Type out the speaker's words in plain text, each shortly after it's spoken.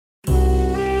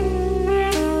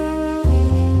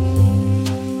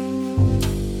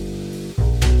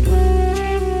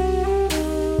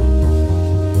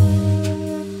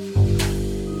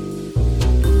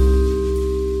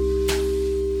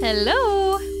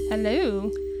Hello.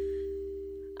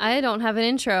 I don't have an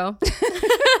intro.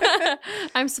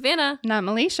 I'm Savannah. Not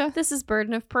Alicia. This is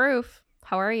Burden of Proof.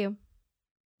 How are you?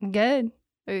 Good.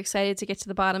 Are you excited to get to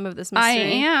the bottom of this I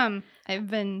mystery? am. I've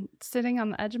been sitting on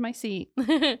the edge of my seat.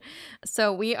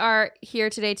 So we are here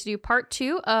today to do part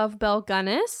 2 of Belle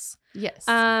Gunness. Yes.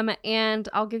 And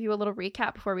I'll give you a little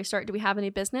recap before we start. Do we have any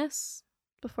business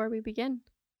before we begin?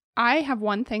 I have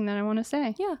one thing that I want to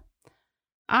say. Yeah.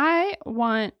 I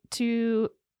want to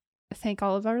thank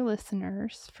all of our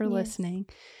listeners for listening.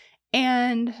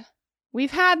 And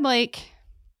we've had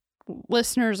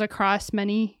listeners across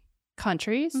many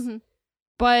countries,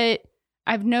 but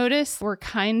I've noticed we're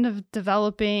kind of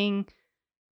developing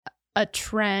a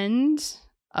trend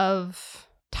of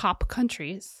top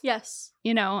countries. Yes.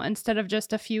 You know, instead of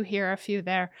just a few here, a few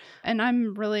there. And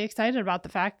I'm really excited about the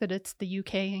fact that it's the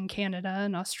UK and Canada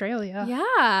and Australia.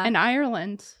 Yeah. And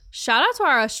Ireland. Shout out to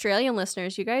our Australian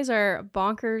listeners. You guys are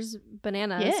bonkers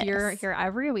bananas. Yes. You're here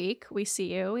every week. We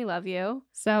see you. We love you.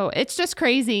 So it's just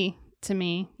crazy to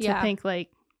me to think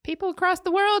people across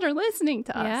the world are listening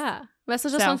to us. Yeah.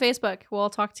 Message us on Facebook. We'll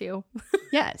talk to you.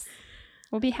 Yes.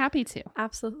 We'll be happy to.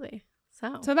 Absolutely.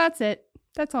 So that's it.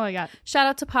 That's all I got. Shout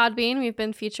out to Podbean. We've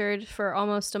been featured for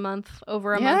almost a month,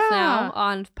 over a month now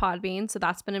on Podbean. So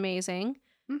that's been amazing.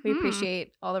 We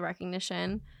appreciate all the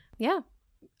recognition. Yeah.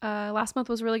 Last month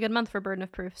was a really good month for Burden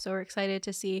of Proof. So we're excited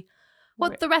to see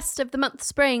what the rest of the months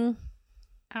bring.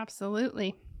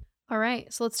 Absolutely. All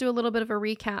right. So let's do a little bit of a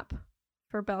recap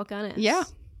for Belle Gunness. Yeah.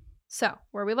 So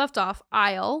where we left off,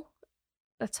 Isle.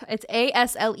 It's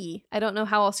A-S-L-E. I don't know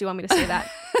how else you want me to say that.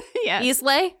 Yes.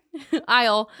 Islay,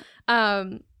 Isle,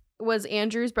 was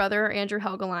Andrew's brother, Andrew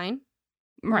Helgeline.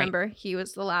 Remember, he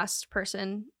was the last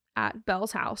person at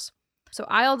Belle's house. So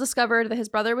Isle discovered that his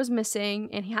brother was missing,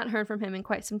 and he hadn't heard from him in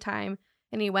quite some time.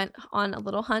 And he went on a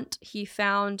little hunt. He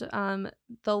found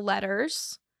the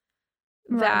letters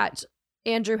that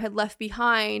Andrew had left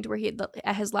behind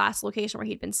at his last location where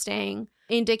he'd been staying,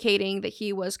 indicating that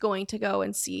he was going to go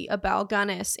and see a Belle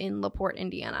Gunness in LaPorte,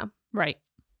 Indiana. Right.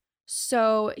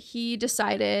 So he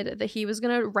decided that he was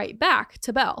going to write back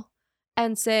to Belle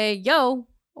and say, yo,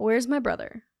 where's my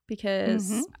brother?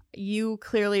 Because you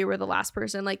clearly were the last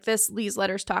person. These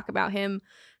letters talk about him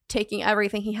taking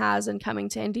everything he has and coming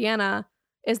to Indiana.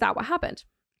 Is that what happened?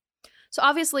 So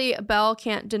obviously Belle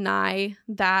can't deny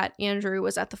that Andrew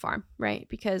was at the farm, right?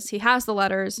 Because he has the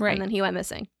letters and then he went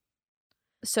missing.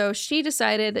 So she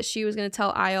decided that she was going to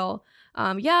tell Isle,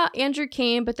 Andrew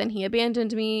came, but then he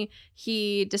abandoned me.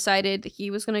 He decided he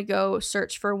was going to go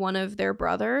search for one of their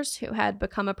brothers who had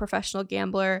become a professional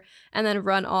gambler and then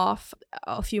run off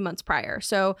a few months prior.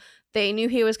 So they knew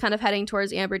he was kind of heading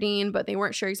towards Aberdeen, but they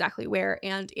weren't sure exactly where.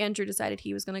 And Andrew decided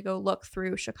he was going to go look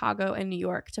through Chicago and New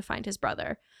York to find his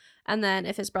brother. And then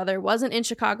if his brother wasn't in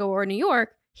Chicago or New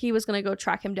York, he was going to go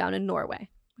track him down in Norway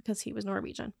because he was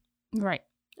Norwegian. Right.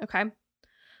 Okay.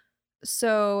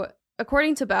 So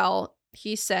according to Belle,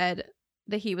 he said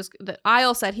that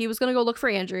Isle said he was going to go look for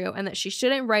Andrew and that she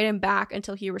shouldn't write him back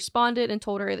until he responded and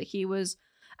told her that he was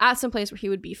at some place where he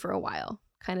would be for a while.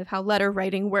 Kind of how letter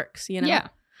writing works, you know? Yeah.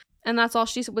 And that's all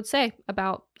she would say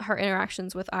about her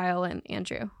interactions with Isle and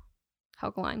Andrew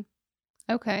Helgeline.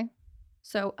 Okay.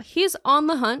 So he's on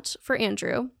the hunt for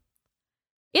Andrew.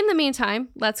 In the meantime,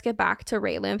 let's get back to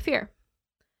Ray Lamphere.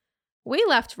 We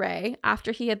left Ray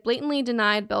after he had blatantly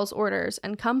denied Belle's orders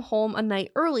and come home a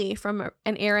night early from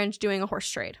an errand doing a horse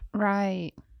trade.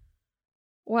 Right.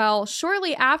 Well,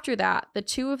 shortly after that, the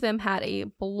two of them had a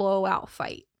blowout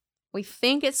fight. We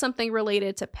think it's something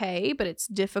related to pay, but it's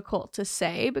difficult to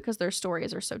say because their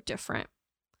stories are so different.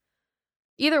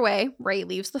 Either way, Ray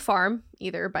leaves the farm,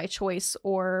 either by choice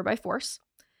or by force,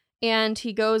 and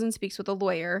he goes and speaks with a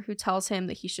lawyer who tells him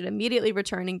that he should immediately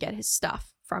return and get his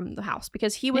stuff from the house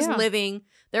because he was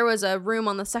there was a room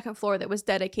on the second floor that was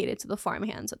dedicated to the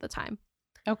farmhands at the time.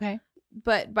 Okay.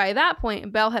 But by that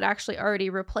point, Belle had actually already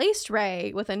replaced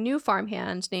Ray with a new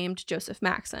farmhand named Joseph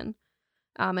Maxon.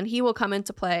 And he will come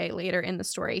into play later in the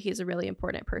story. He's a really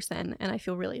important person, and I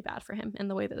feel really bad for him and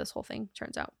the way that this whole thing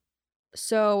turns out.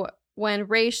 So when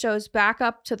Ray shows back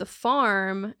up to the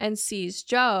farm and sees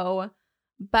Joe,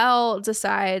 Belle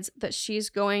decides that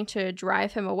she's going to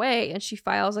drive him away, and she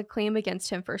files a claim against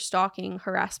him for stalking,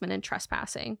 harassment, and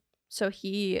trespassing. So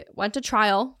he went to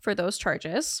trial for those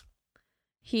charges.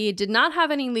 He did not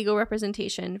have any legal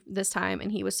representation this time,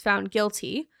 and he was found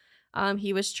guilty.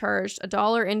 He was charged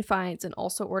 $1 in fines and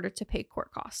also ordered to pay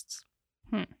court costs.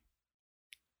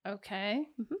 Okay.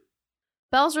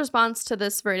 Belle's response to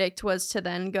this verdict was to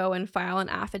then go and file an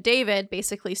affidavit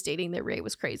basically stating that Ray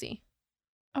was crazy.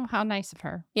 Oh, how nice of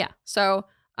her. Yeah. So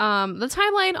The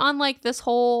timeline on like this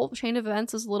whole chain of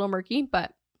events is a little murky,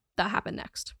 but that happened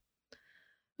next.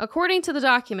 According to the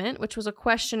document, which was a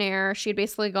questionnaire, she had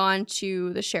basically gone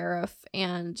to the sheriff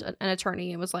and an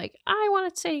attorney and was like, I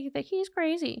want to say that he's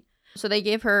crazy. So they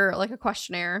gave her like a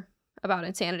questionnaire about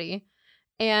insanity.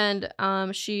 And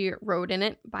she wrote in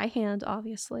it by hand,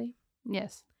 obviously.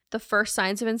 Yes. The first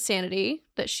signs of insanity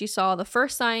that she saw, the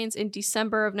first signs in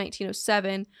December of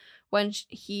 1907, when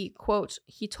he, quote,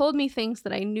 he told me things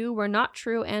that I knew were not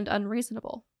true and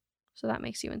unreasonable. So that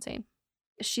makes you insane.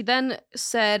 She then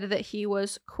said that he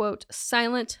was, quote,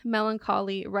 silent,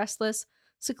 melancholy, restless,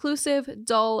 seclusive,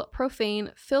 dull,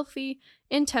 profane, filthy,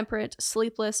 intemperate,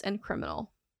 sleepless, and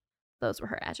criminal. Those were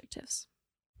her adjectives.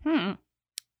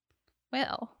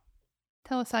 Well,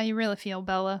 tell us how you really feel,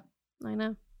 Bella. I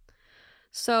know.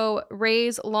 So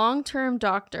Ray's long-term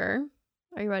doctor,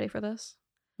 are you ready for this?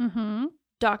 Mm-hmm.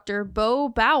 Dr. Beau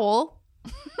Bowell.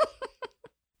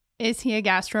 Is he a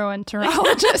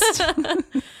gastroenterologist?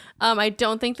 I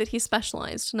don't think that he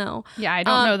specialized, no. Yeah, I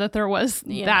don't know that there was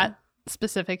that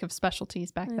specific of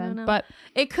specialties back then. But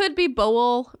it could be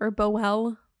Bowell or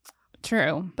Bowell.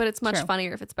 True. But it's much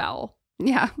funnier if it's Bowell.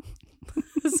 Yeah.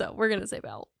 So we're going to say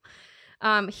Bowell.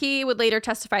 He would later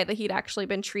testify that he'd actually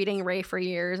been treating Ray for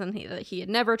years and that he had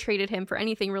never treated him for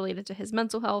anything related to his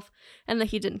mental health and that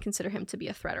he didn't consider him to be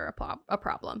a threat or a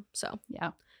problem. So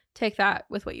yeah, take that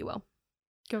with what you will.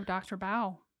 Go Dr.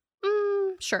 Bow.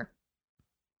 Sure.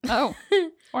 Oh,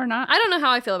 or not. I don't know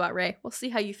how I feel about Ray. We'll see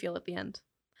how you feel at the end.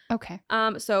 Okay.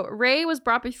 So Ray was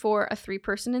brought before a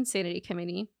 3-person insanity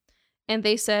committee and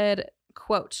they said,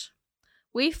 quote,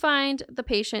 we find the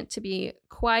patient to be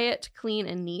quiet, clean,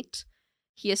 and neat.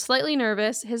 He is slightly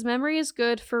nervous. His memory is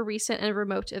good for recent and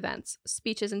remote events.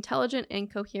 Speech is intelligent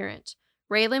and coherent.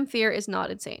 Ray Lamphere is not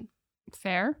insane.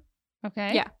 Fair.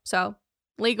 Okay. Yeah. So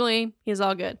legally, he's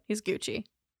all good. He's Gucci.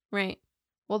 Right.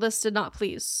 Well, this did not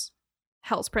please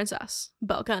Hell's Princess,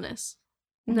 Belle Gunness.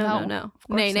 No.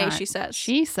 Nay, she says.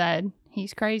 She said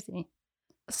he's crazy.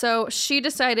 So she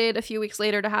decided a few weeks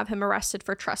later to have him arrested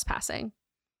for trespassing.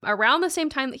 Around the same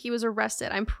time that he was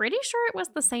arrested, I'm pretty sure it was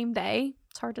the same day.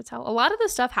 It's hard to tell. A lot of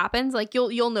this stuff happens. Like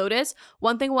you'll notice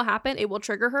one thing will happen. It will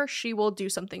trigger her. She will do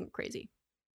something crazy.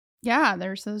 Yeah,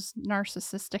 there's those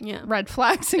narcissistic red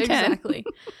flags again. Exactly.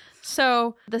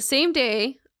 So the same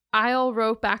day, Isle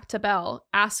wrote back to Belle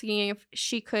asking if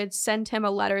she could send him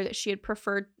a letter that she had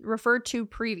referred to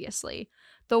previously.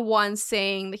 The one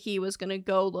saying that he was going to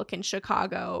go look in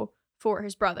Chicago for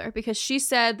his brother, because she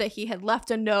said that he had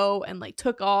left a note and like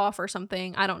took off or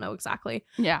something. I don't know exactly.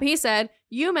 Yeah. But he said,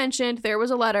 you mentioned there was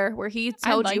a letter where he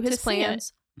told you his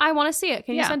plans. I want to see it.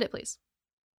 Can you send it, please?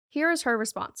 Here is her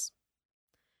response.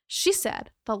 She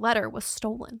said the letter was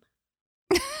stolen.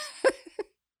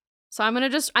 So I'm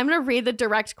going to read the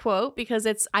direct quote because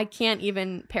I can't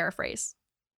even paraphrase.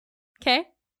 Okay?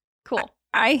 Cool.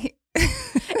 It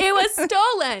was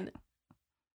stolen.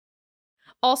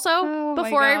 Also,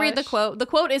 before I read the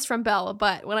quote is from Belle,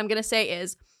 but what I'm going to say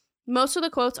is most of the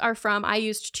quotes are from, I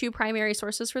used 2 primary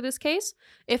sources for this case.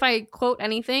 If I quote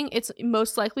anything, it's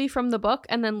most likely from the book,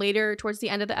 and then later towards the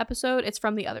end of the episode, it's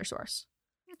from the other source.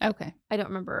 Okay. I don't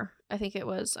remember. I think it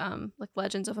was like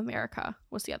Legends of America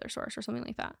was the other source or something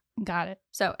like that. Got it.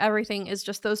 So everything is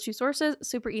just those 2 sources.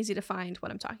 Super easy to find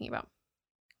what I'm talking about.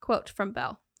 Quote from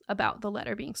Belle about the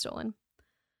letter being stolen.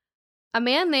 A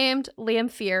man named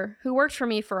Lamphere, who worked for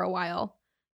me for a while.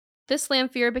 This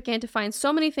Lamphere began to find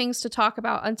so many things to talk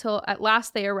about until at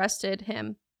last they arrested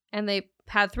him, and they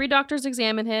had 3 doctors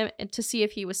examine him to see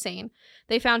if he was sane.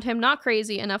 They found him not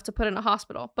crazy enough to put in a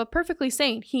hospital, but perfectly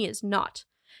sane. He is not.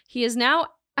 He is now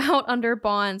out under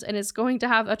bonds and is going to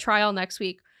have a trial next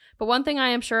week. But one thing I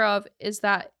am sure of is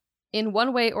that in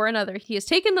one way or another, he has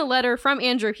taken the letter from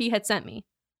Andrew he had sent me.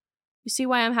 You see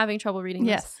why I'm having trouble reading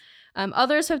this? Yes.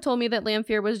 Others have told me that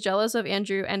Lamphere was jealous of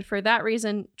Andrew and for that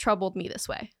reason troubled me this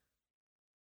way.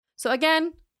 So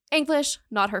again, English,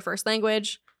 not her first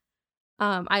language.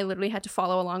 I literally had to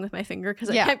follow along with my finger because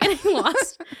I kept getting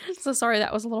lost. So sorry,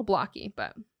 that was a little blocky.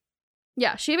 But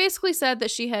yeah, she basically said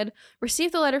that she had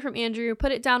received the letter from Andrew,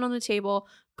 put it down on the table,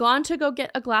 gone to go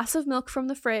get a glass of milk from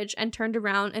the fridge, and turned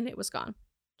around and it was gone.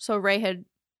 So Ray had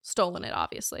stolen it,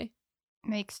 obviously.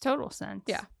 Makes total sense.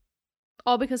 Yeah.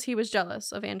 All because he was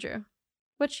jealous of Andrew,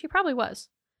 which he probably was.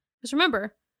 Because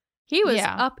remember, he was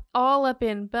all up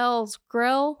in Belle's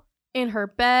grill, in her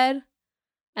bed,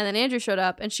 and then Andrew showed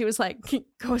up and she was like,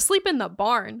 go sleep in the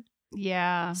barn.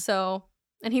 Yeah. So,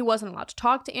 and he wasn't allowed to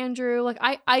talk to Andrew. Like,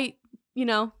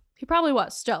 he probably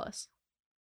was jealous.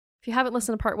 If you haven't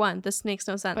listened to part 1, this makes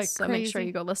no sense. So make sure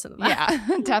you go listen to that.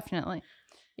 Yeah, definitely.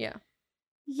 Yeah.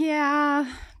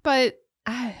 Yeah, but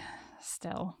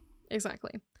Still.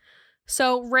 Exactly.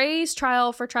 So Ray's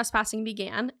trial for trespassing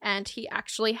began, and he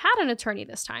actually had an attorney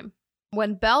this time.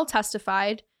 When Belle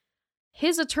testified,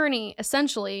 his attorney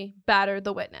essentially battered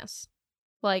the witness.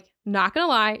 Like, not gonna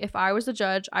lie, if I was the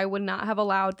judge, I would not have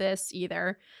allowed this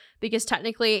either, because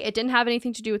technically it didn't have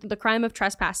anything to do with the crime of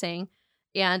trespassing,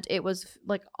 and it was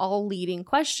like all leading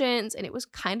questions, and it was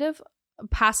kind of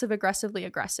passive aggressive,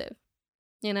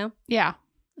 you know? Yeah.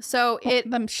 So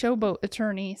them showboat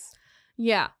attorneys.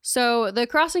 Yeah. So the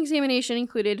cross-examination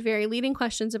included very leading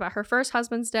questions about her first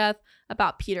husband's death,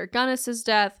 about Peter Gunness's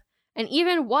death, and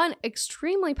even one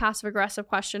extremely passive-aggressive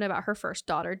question about her first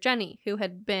daughter, Jenny, who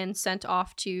had been sent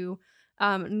off to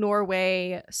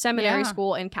Norway Seminary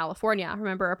School in California.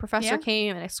 Remember, a professor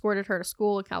came and escorted her to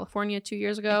school in California 2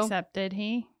 years ago. Except did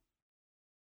he?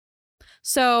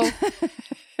 So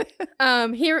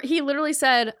he literally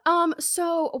said,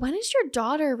 so when is your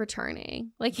daughter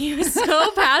returning? Like, he was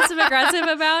so passive aggressive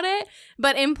about it,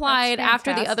 but implied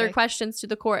after the other questions to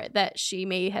the court that she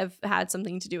may have had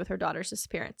something to do with her daughter's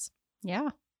disappearance. Yeah.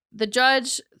 The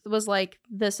judge was like,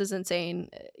 this is insane.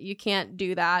 You can't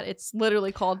do that. It's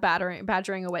literally called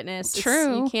badgering a witness.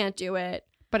 True. You can't do it.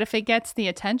 But if it gets the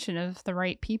attention of the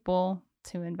right people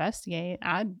to investigate,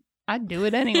 I'd do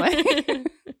it anyway.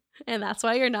 And that's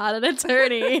why you're not an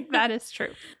attorney. That is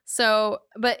true. So,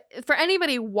 but for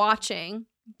anybody watching,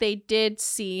 they did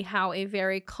see how a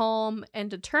very calm and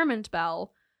determined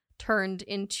Belle turned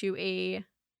into a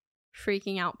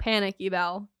freaking out, panicky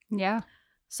Belle. Yeah.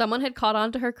 Someone had caught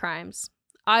on to her crimes.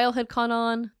 Isle had caught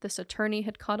on, this attorney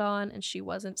had caught on, and she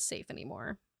wasn't safe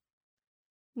anymore.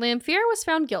 Lamphere was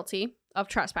found guilty of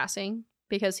trespassing,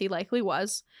 because he likely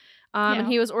was. And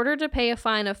he was ordered to pay a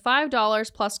fine of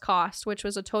 $5 plus cost, which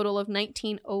was a total of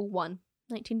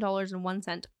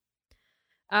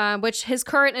 $19.01, which his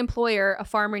current employer, a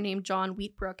farmer named John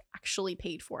Wheatbrook, actually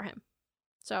paid for him.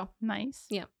 So nice.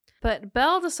 Yeah. But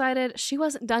Belle decided she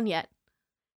wasn't done yet.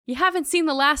 You haven't seen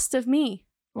the last of me,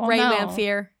 Ray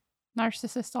Lamphere.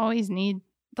 Narcissists always need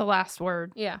the last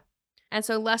word. Yeah. And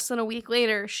so less than a week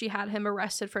later, she had him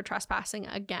arrested for trespassing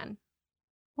again.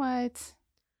 What?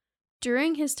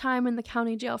 During his time in the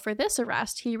county jail for this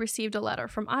arrest, he received a letter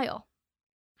from Isle.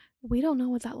 We don't know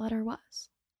what that letter was.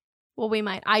 Well, we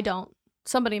might. I don't.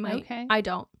 Somebody might. Okay. I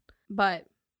don't. But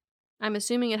I'm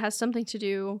assuming it has something to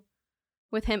do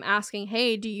with him asking,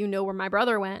 hey, do you know where my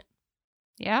brother went?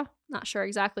 Yeah. Not sure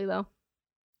exactly, though.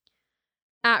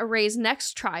 At Ray's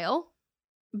next trial,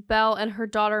 Belle and her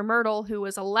daughter Myrtle, who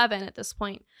was 11 at this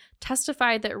point,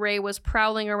 testified that Ray was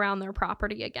prowling around their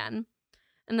property again,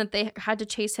 and that they had to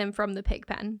chase him from the pig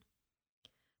pen.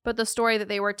 But the story that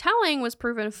they were telling was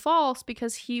proven false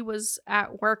because he was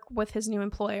at work with his new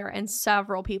employer, and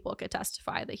several people could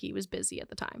testify that he was busy at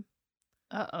the time.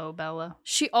 Uh-oh, Bella.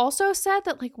 She also said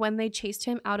that, like, when they chased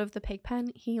him out of the pig pen,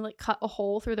 he, like, cut a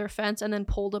hole through their fence and then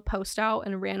pulled a post out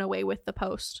and ran away with the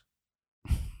post.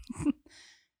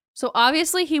 So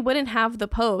obviously he wouldn't have the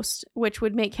post, which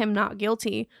would make him not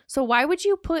guilty. So why would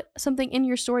you put something in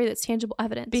your story that's tangible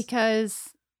evidence?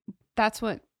 Because that's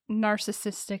what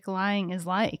narcissistic lying is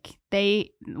like.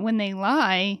 When they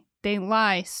lie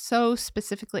so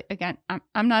specifically. Again,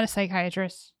 I'm not a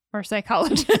psychiatrist or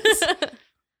psychologist,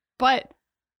 but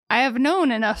I have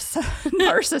known enough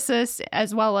narcissists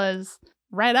as well as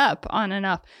read up on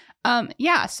enough.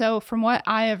 So from what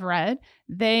I have read,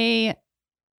 they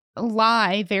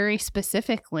lie very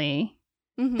specifically.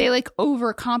 Mm-hmm. They like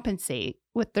overcompensate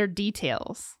with their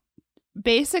details.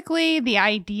 Basically, the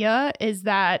idea is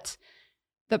that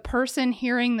the person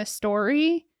hearing the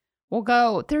story will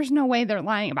go, there's no way they're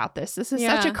lying about this. This is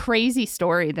such a crazy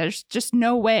story. There's just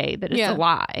no way that it's a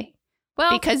lie.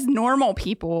 Well, because normal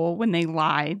people, when they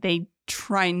lie, they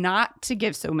try not to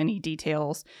give so many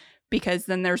details, because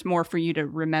then there's more for you to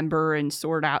remember and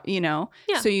sort out, Yeah.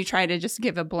 So you try to just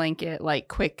give a blanket, like,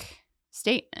 quick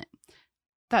statement.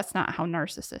 That's not how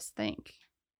narcissists think.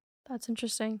 That's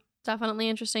interesting. Definitely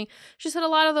interesting. She said a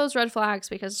lot of those red flags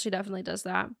because she definitely does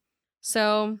that.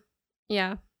 So,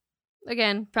 yeah.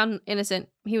 Again, found innocent.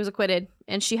 He was acquitted,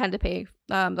 and she had to pay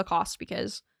the cost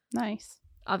because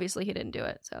obviously he didn't do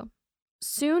it. So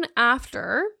soon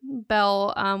after,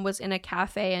 Belle was in a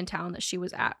cafe in town that she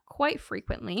was at quite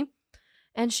frequently.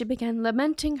 And she began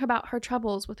lamenting about her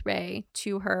troubles with Ray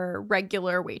to her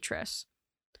regular waitress.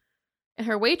 And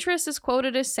her waitress is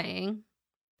quoted as saying,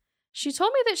 "She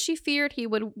told me that she feared he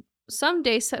would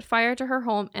someday set fire to her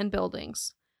home and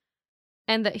buildings,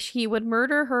 and that he would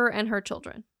murder her and her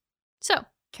children." So,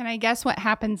 can I guess what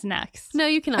happens next? No,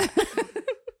 you cannot.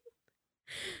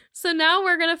 So now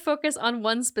we're going to focus on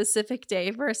one specific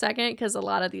day for a second, because a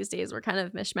lot of these days were kind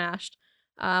of mishmashed.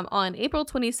 On April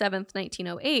 27th,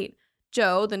 1908,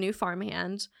 Joe, the new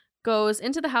farmhand, goes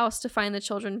into the house to find the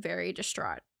children very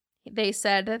distraught. They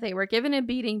said that they were given a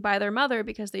beating by their mother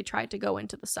because they tried to go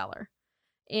into the cellar.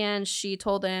 And she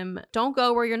told him, don't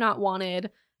go where you're not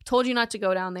wanted. Told you not to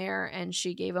go down there. And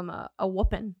she gave him a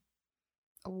whooping.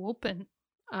 A whooping.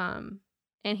 And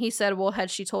he said, well, had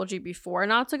she told you before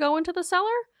not to go into the cellar?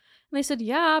 And they said,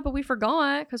 yeah, but we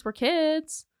forgot because we're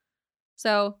kids.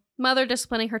 So mother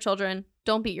disciplining her children.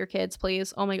 Don't beat your kids,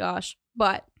 please. Oh my gosh.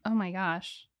 But. Oh my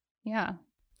gosh. Yeah.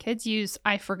 Kids use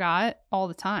I forgot all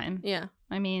the time. Yeah.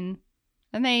 I mean,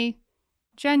 and they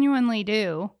genuinely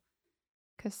do.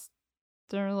 Because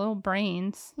they're little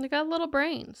brains. They got little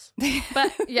brains.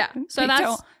 But yeah. So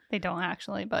they don't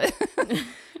actually, but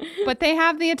but they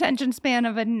have the attention span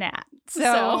of a gnat.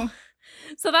 So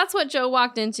that's what Joe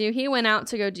walked into. He went out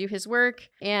to go do his work,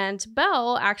 and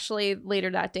Belle actually later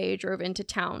that day drove into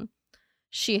town.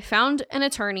 She found an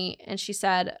attorney and she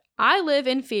said, I live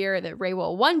in fear that Ray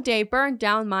will one day burn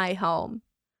down my home.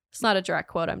 It's not a direct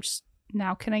quote. I'm just.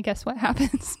 Now, can I guess what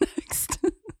happens next?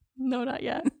 No, not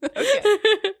yet. Okay.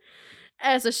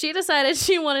 And so she decided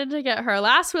she wanted to get her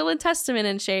last will and testament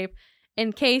in shape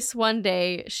in case one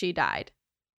day she died.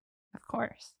 Of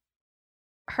course.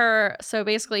 So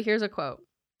basically, here's a quote.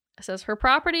 It says, her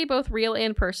property, both real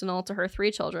and personal, to her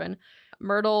 3 children,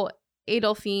 Myrtle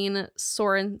Adolphine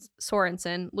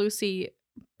Sorensen, Lucy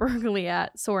Bergliat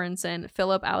Sorensen,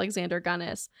 Philip Alexander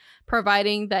Gunness,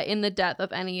 providing that in the death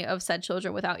of any of said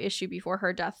children without issue before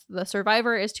her death, the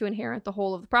survivor is to inherit the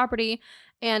whole of the property,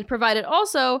 and provided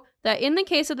also that in the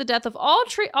case of the death of all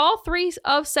 3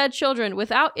 of said children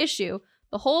without issue,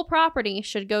 the whole property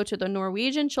should go to the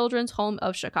Norwegian Children's Home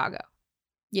of Chicago.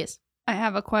 Yes. I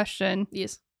have a question.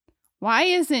 Yes. Why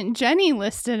isn't Jenny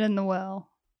listed in the will?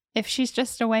 If she's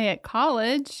just away at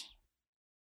college.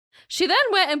 She then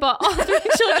went and bought all 3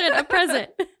 children a present.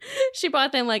 She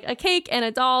bought them like a cake and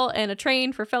a doll and a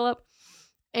train for Philip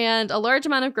and a large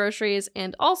amount of groceries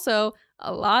and also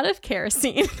a lot of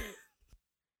kerosene.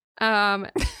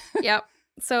 Yep.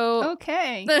 So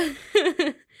okay.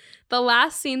 The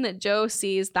last scene that Joe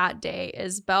sees that day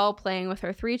is Belle playing with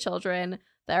her 3 children.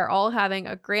 They're all having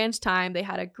a grand time. They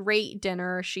had a great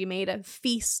dinner. She made a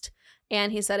feast.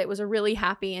 And he said it was a really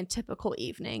happy and typical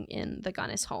evening in the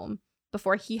Gunness home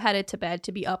before he headed to bed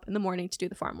to be up in the morning to do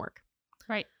the farm work.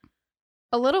 Right.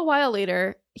 A little while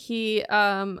later, he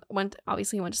went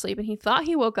to sleep, and he thought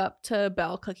he woke up to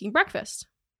Belle cooking breakfast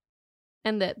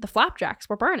and that the flapjacks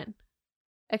were burning.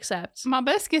 Except my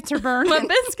biscuits are burning. My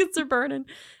biscuits are burning.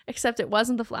 Except it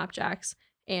wasn't the flapjacks.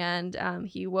 And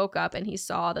he woke up and he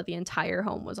saw that the entire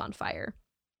home was on fire.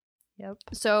 Yep.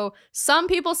 So some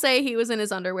people say he was in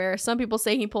his underwear. Some people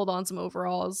say he pulled on some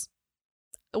overalls.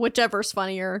 Whichever's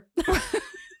funnier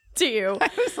to you. I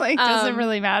was like, does it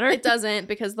really matter? It doesn't,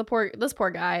 because this poor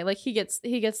guy, like he gets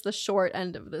the short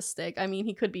end of this stick. I mean,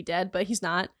 he could be dead, but he's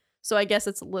not. So I guess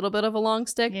it's a little bit of a long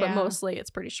stick, but mostly it's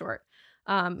pretty short.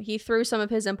 He threw some of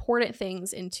his important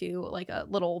things into like a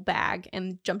little bag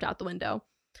and jumped out the window.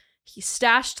 He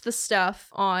stashed the stuff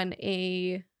on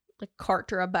a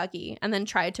cart or a buggy and then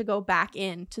tried to go back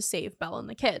in to save Belle and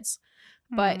the kids.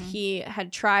 But he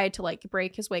had tried to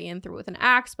break his way in through with an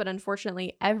axe, but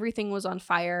unfortunately everything was on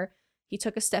fire. He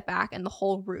took a step back and the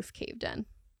whole roof caved in.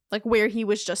 Where he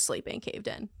was just sleeping caved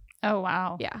in. Oh,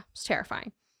 wow. Yeah, it's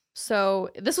terrifying. So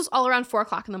this was all around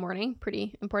 4:00 in the morning.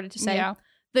 Pretty important to say. Yeah.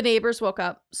 The neighbors woke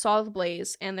up, saw the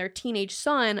blaze, and their teenage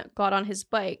son got on his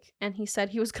bike, and he said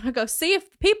he was going to go see if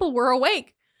the people were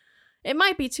awake. It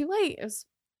might be too late. It was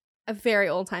a very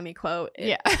old-timey quote.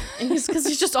 Because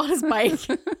he's just on his bike.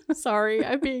 Sorry,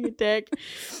 I'm being a dick.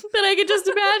 But I could just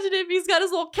imagine if he's got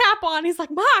his little cap on. He's like,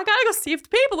 Ma, I gotta go see if the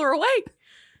people are awake.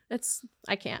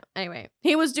 I can't. Anyway,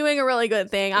 he was doing a really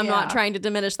good thing. I'm not trying to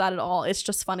diminish that at all. It's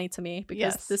just funny to me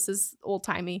because this is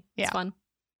old-timey. It's fun.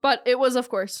 But it was, of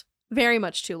course, very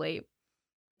much too late.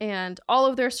 And all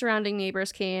of their surrounding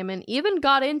neighbors came and even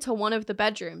got into one of the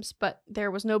bedrooms, but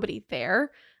there was nobody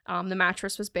there. The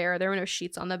mattress was bare. There were no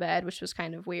sheets on the bed, which was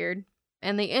kind of weird.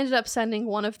 And they ended up sending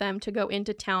one of them to go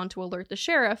into town to alert the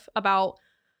sheriff about,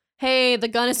 hey, the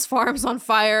Gunness farm's on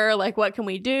fire. What can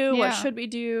we do? What should we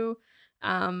do?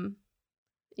 And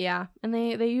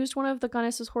they used one of the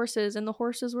Gunness's horses, and the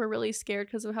horses were really scared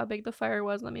because of how big the fire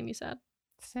was. That made me sad.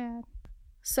 Sad.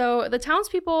 So the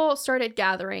townspeople started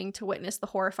gathering to witness the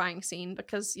horrifying scene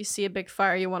because you see a big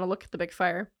fire, you want to look at the big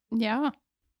fire. Yeah.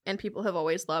 And people have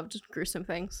always loved gruesome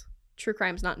things. True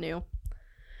crime's not new.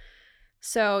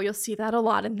 So you'll see that a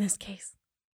lot in this case.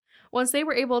 Once they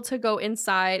were able to go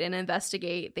inside and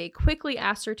investigate, they quickly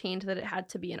ascertained that it had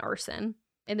to be an arson.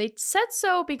 And they said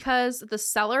so because the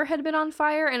cellar had been on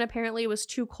fire and apparently it was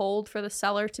too cold for the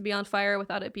cellar to be on fire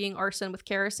without it being arson with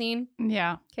kerosene.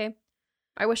 Yeah. Okay.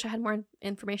 I wish I had more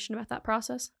information about that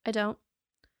process. I don't.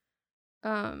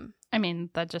 I mean,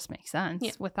 that just makes sense.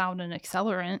 Yeah. Without an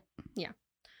accelerant. Yeah.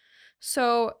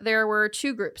 So there were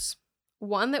two groups.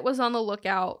 One that was on the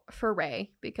lookout for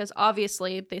Ray, because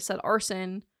obviously they said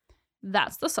arson.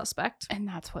 That's the suspect. And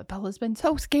that's what Bella's been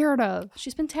so scared of.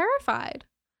 She's been terrified.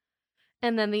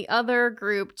 And then the other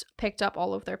group picked up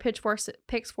all of their pitchforks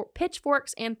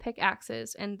and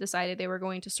pickaxes and decided they were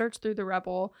going to search through the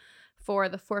rubble for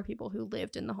the 4 people who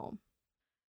lived in the home.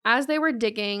 As they were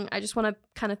digging, I just want to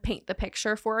kind of paint the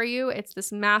picture for you. It's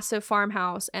this massive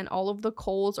farmhouse and all of the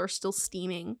coals are still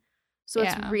steaming. So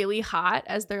it's really hot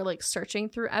as they're like searching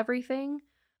through everything.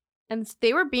 And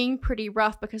they were being pretty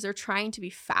rough because they're trying to be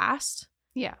fast.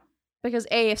 Yeah. Because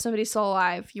A, if somebody's still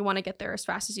alive, you want to get there as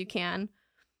fast as you can.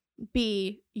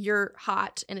 B, you're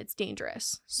hot and it's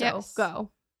dangerous. So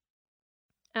go.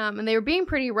 And they were being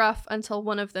pretty rough until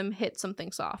one of them hit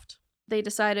something soft. They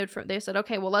said,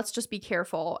 okay, well, let's just be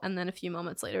careful. And then a few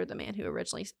moments later, the man who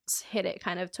originally hit it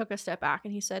kind of took a step back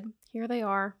and he said, here they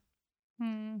are.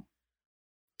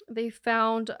 They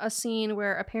found a scene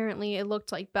where apparently it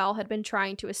looked like Belle had been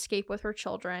trying to escape with her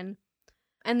children.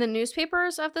 And the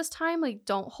newspapers of this time, like,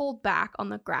 don't hold back on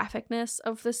the graphicness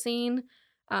of the scene.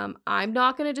 I'm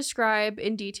not going to describe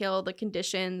in detail the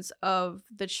conditions of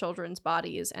the children's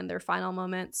bodies and their final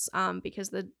moments because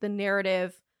the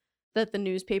narrative that the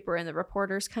newspaper and the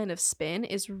reporters kind of spin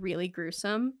is really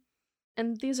gruesome.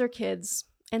 And these are kids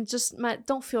and just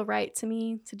don't feel right to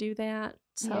me to do that.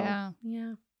 So,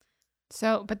 yeah.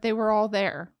 So, but they were all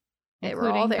there. They were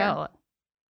all there. Bella.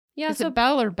 Yeah. Is it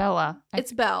Belle or Bella?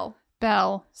 It's Belle.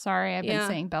 Belle. Sorry, I've been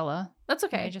saying Bella. That's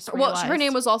okay. I just realized. Her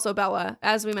name was also Bella,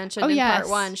 as we mentioned in part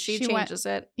 1. She changes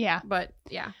it. Yeah. But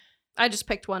yeah, I just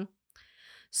picked one.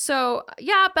 So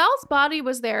yeah, Belle's body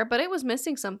was there, but it was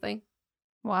missing something.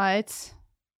 What?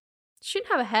 She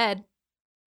didn't have a head.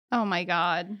 Oh my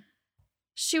God.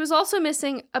 She was also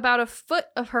missing about a foot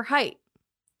of her height.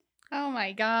 Oh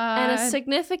my God. And a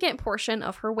significant portion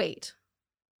of her weight.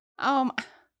 And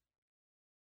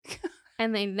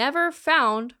they never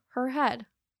found her head.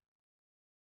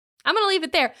 I'm going to leave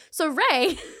it there. So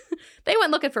Ray, they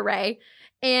went looking for Ray,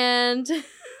 and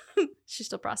she's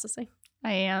still processing.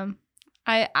 I am.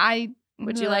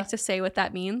 Would you like to say what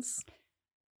that means?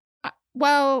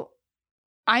 Well,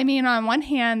 I mean, on one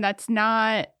hand, that's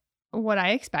not what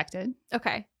I expected.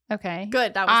 Okay.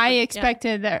 Good. I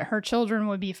expected that her children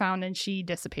would be found and she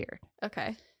disappeared.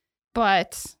 Okay.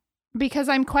 But because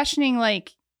I'm questioning,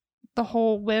 like, the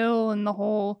whole will and the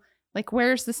whole, like,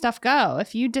 where's the stuff go?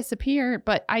 If you disappear,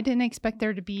 but I didn't expect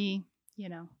there to be,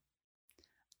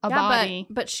 a body.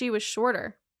 But she was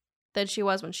shorter than she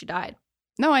was when she died.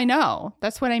 No, I know.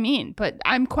 That's what I mean. But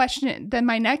I'm questioning. Then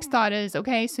my next thought is,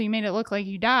 okay, so you made it look like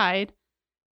you died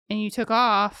and you took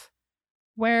off.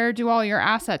 Where do all your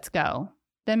assets go?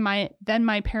 Then my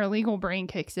paralegal brain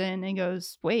kicks in and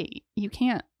goes, wait, you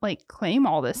can't, like, claim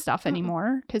all this stuff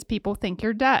anymore because people think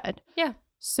you're dead. Yeah.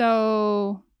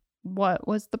 So what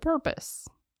was the purpose?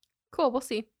 Cool. We'll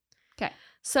see. Okay.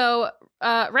 So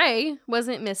Ray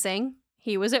wasn't missing.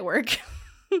 He was at work.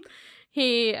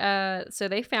 So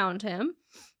they found him.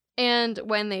 And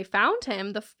when they found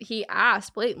him, he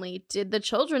asked blatantly, did the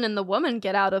children and the woman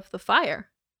get out of the fire?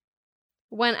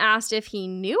 When asked if he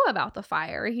knew about the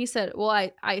fire, he said, well,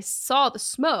 I saw the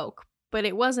smoke, but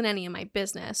it wasn't any of my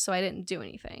business, so I didn't do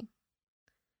anything.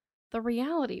 The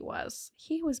reality was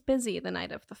he was busy the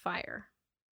night of the fire.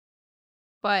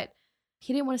 But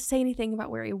he didn't want to say anything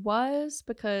about where he was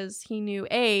because he knew,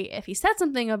 A, if he said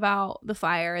something about the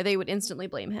fire, they would instantly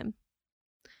blame him.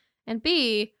 And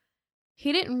B,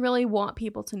 he didn't really want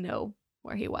people to know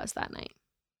where he was that night.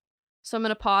 So I'm going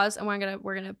to pause and we're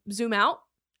going to zoom out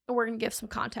and we're going to give some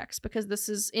context because this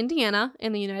is Indiana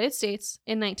in the United States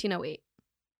in 1908.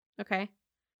 Okay?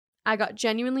 I got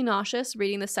genuinely nauseous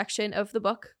reading this section of the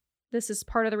book. This is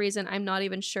part of the reason I'm not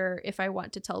even sure if I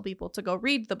want to tell people to go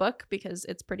read the book because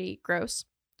it's pretty gross.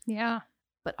 Yeah.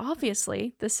 But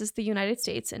obviously, this is the United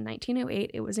States in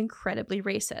 1908. It was incredibly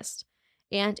racist.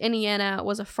 And Indiana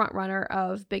was a frontrunner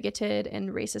of bigoted and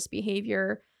racist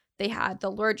behavior. They had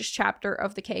the largest chapter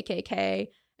of the KKK,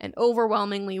 an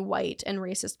overwhelmingly white and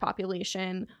racist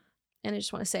population. And I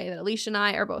just want to say that Alicia and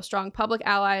I are both strong public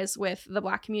allies with the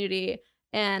Black community.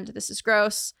 And this is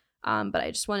gross. But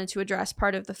I just wanted to address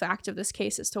part of the fact of this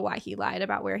case as to why he lied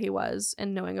about where he was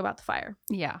and knowing about the fire.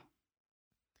 Yeah.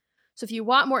 So if you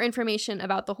want more information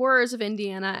about the horrors of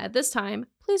Indiana at this time,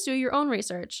 please do your own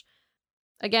research.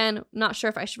 Again, not sure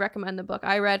if I should recommend the book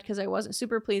I read because I wasn't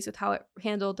super pleased with how it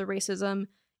handled the racism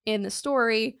in the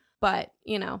story. But,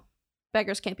 you know,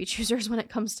 beggars can't be choosers when it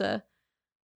comes to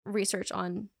research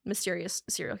on mysterious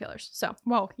serial killers. So,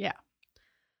 well, yeah.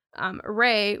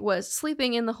 Ray was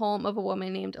sleeping in the home of a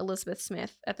woman named Elizabeth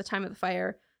Smith at the time of the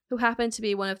fire, who happened to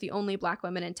be one of the only Black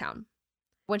women in town.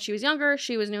 When she was younger,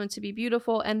 she was known to be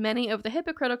beautiful, and many of the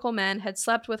hypocritical men had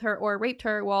slept with her or raped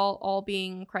her while all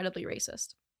being incredibly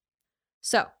racist.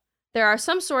 So, there are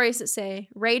some stories that say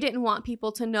Ray didn't want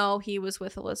people to know he was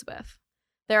with Elizabeth.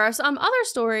 There are some other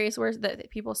stories where that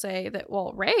people say that,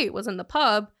 well, Ray was in the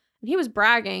pub and he was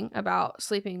bragging about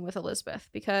sleeping with Elizabeth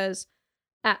because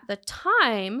at the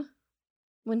time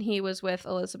when he was with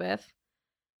Elizabeth,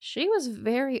 she was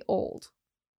very old.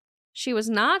 She was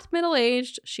not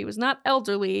middle-aged. She was not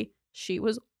elderly. She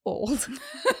was old.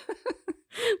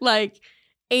 Like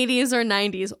 80s or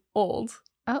 90s old.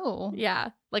 Oh.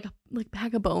 Yeah. Like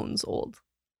bag of bones old.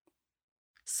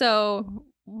 So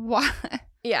what?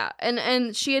 Yeah.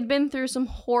 And she had been through some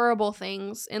horrible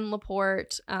things in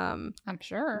LaPorte. I'm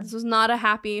sure. This was not a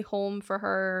happy home for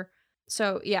her.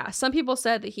 So yeah, some people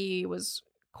said that he was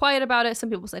quiet about it. Some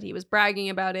people said he was bragging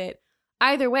about it.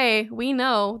 Either way, we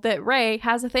know that Ray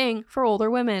has a thing for older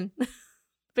women.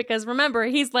 Because remember,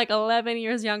 he's like 11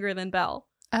 years younger than Belle.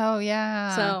 Oh,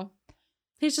 yeah. So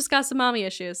he's just got some mommy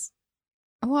issues.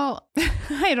 Well,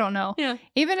 I don't know. Yeah.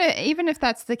 Even if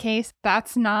that's the case,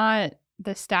 that's not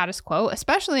the status quo,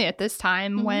 especially at this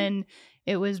time when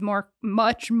it was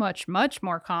much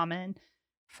more common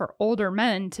for older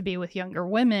men to be with younger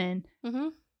women. Mm-hmm.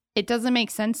 It doesn't make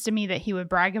sense to me that he would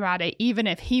brag about it, even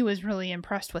if he was really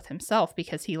impressed with himself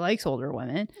because he likes older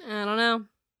women. I don't know.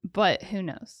 But who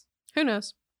knows? Who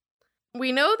knows?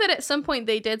 We know that at some point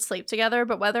they did sleep together,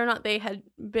 but whether or not they had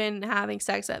been having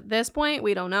sex at this point,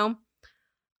 we don't know.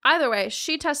 Either way,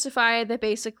 she testified that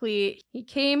basically he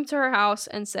came to her house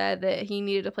and said that he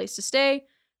needed a place to stay.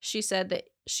 She said that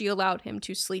she allowed him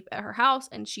to sleep at her house,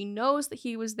 and she knows that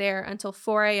he was there until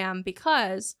 4 a.m.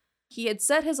 because he had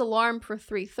set his alarm for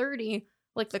 3:30,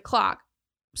 like the clock,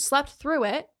 slept through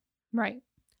it. Right.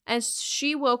 And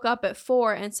she woke up at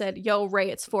 4 and said, yo,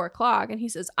 Ray, it's 4 o'clock. And he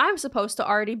says, I'm supposed to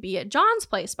already be at John's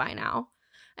place by now.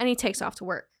 And he takes off to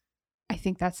work. I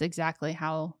think that's exactly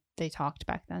how they talked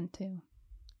back then, too.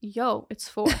 Yo, it's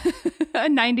 4. A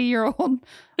 90-year-old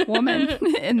woman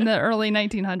in the early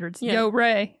 1900s. Yeah. Yo,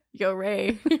 Ray. Yo,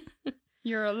 Ray.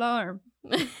 Your alarm.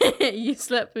 You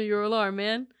slept through your alarm,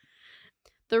 man.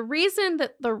 The reason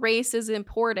that the race is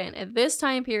important at this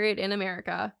time period in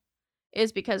America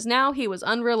is because now he was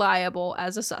unreliable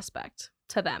as a suspect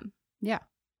to them. Yeah.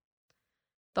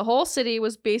 The whole city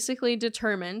was basically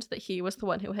determined that he was the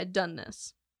one who had done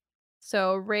this.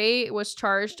 So Ray was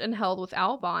charged and held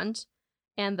without bond,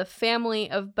 and the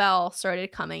family of Belle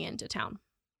started coming into town.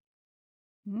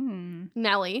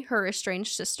 Nellie, her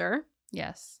estranged sister,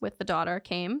 yes, with the daughter,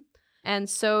 came, and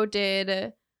so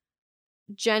did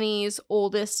Jenny's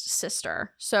oldest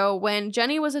sister. So when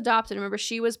Jenny was adopted, remember,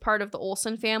 she was part of the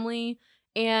Olsen family,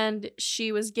 and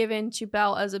she was given to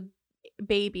Belle as a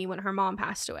baby when her mom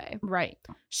passed away. Right.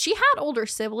 She had older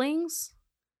siblings,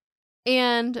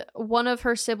 and one of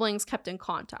her siblings kept in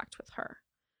contact with her.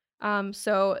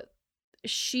 So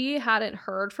she hadn't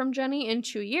heard from Jenny in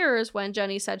 2 years when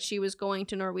Jenny said she was going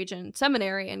to Norwegian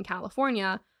Seminary in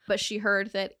California. But she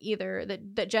heard that either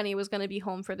that Jenny was going to be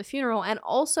home for the funeral. And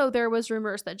also there was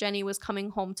rumors that Jenny was coming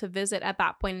home to visit at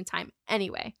that point in time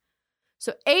anyway.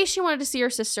 So A, she wanted to see her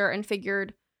sister and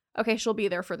figured, okay, she'll be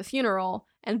there for the funeral.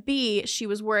 And B, she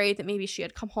was worried that maybe she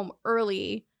had come home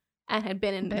early and had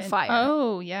been in the fire.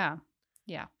 Oh, yeah.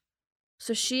 Yeah.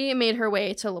 So she made her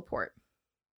way to LaPorte.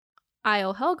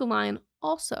 Isle Helgeline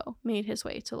also made his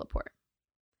way to LaPorte.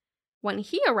 When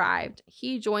he arrived,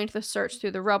 he joined the search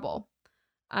through the rubble.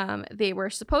 They were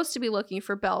supposed to be looking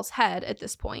for Belle's head at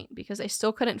this point because they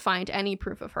still couldn't find any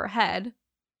proof of her head.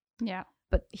 Yeah.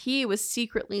 But he was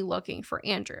secretly looking for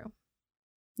Andrew.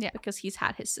 Yeah. Because he's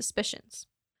had his suspicions.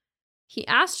 He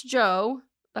asked Joe,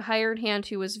 the hired hand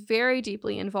who was very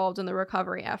deeply involved in the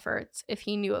recovery efforts, if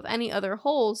he knew of any other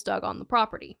holes dug on the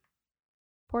property.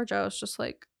 Poor Joe's just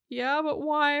like, yeah, but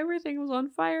why? Everything was on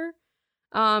fire.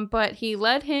 But he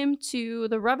led him to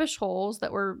the rubbish holes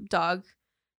that were dug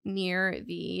near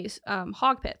the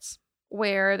hog pits,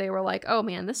 where they were like, oh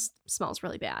man, this smells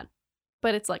really bad.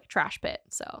 But it's like a trash pit,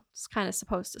 so it's kind of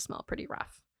supposed to smell pretty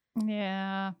rough.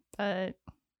 Yeah, but...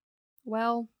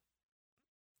 Well,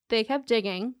 they kept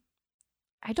digging.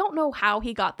 I don't know how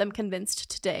he got them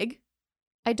convinced to dig.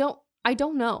 I don't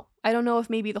know. I don't know if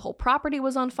maybe the whole property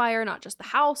was on fire, not just the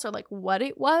house, or like what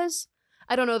it was.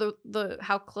 I don't know the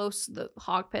how close the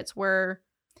hog pits were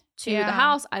to the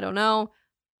house. I don't know.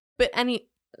 But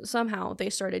somehow they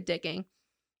started digging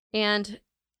and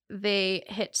they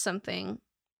hit something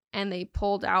and they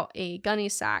pulled out a gunny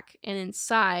sack, and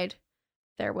inside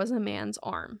there was a man's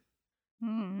arm.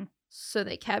 So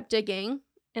they kept digging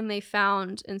and they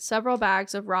found in several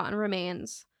bags of rotten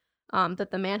remains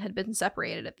that the man had been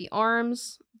separated at the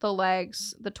arms, the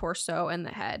legs, the torso, and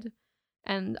the head.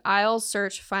 And Isles'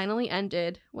 search finally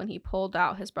ended when he pulled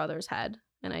out his brother's head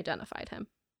and identified him.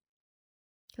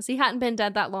 Because he hadn't been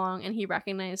dead that long, and he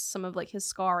recognized some of like his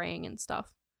scarring and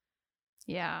stuff.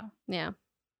 Yeah. Yeah.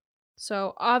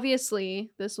 So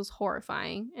obviously this was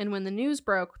horrifying. And when the news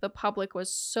broke, the public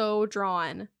was so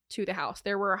drawn to the house.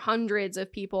 There were hundreds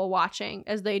of people watching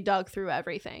as they dug through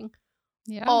everything.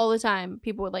 Yeah. All the time.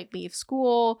 People would like leave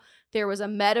school. There was a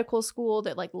medical school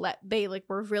that they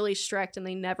were really strict, and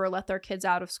they never let their kids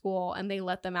out of school, and they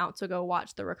let them out to go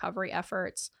watch the recovery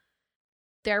efforts.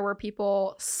 There were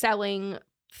people selling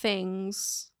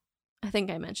things. I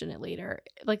think I mentioned it later,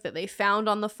 like that they found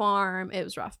on the farm. It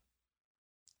was rough.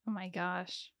 Oh my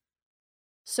gosh.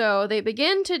 So they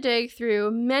began to dig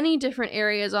through many different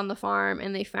areas on the farm,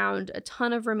 and they found a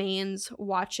ton of remains,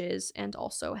 watches, and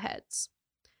also heads.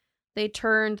 They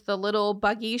turned the little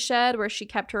buggy shed where she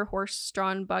kept her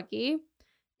horse-drawn buggy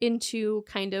into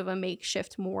kind of a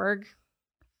makeshift morgue.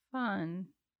 Fun.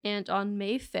 And on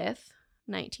May 5th,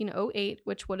 1908,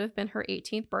 which would have been her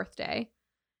 18th birthday,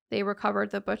 they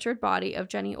recovered the butchered body of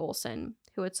Jenny Olson,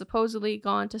 who had supposedly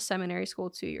gone to seminary school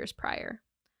 2 years prior.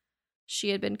 She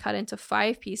had been cut into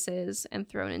 5 pieces and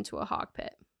thrown into a hog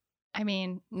pit. I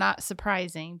mean, not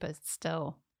surprising, but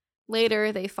still.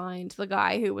 Later, they find the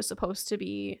guy who was supposed to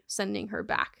be sending her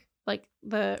back, like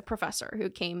the professor who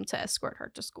came to escort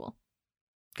her to school.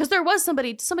 Because there was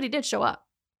somebody did show up.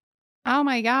 Oh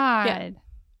my God. Yeah.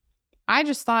 I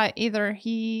just thought either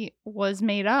he was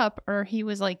made up or he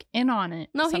was like in on it.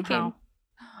 No, somehow. he came.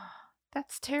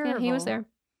 That's terrible. Yeah, he was there.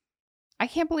 I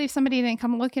can't believe somebody didn't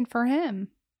come looking for him.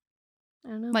 I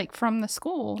don't know. Like from the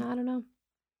school. I don't know.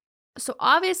 So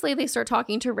obviously they start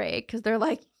talking to Ray because they're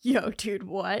like, yo, dude,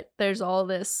 what? There's all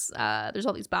these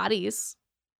bodies.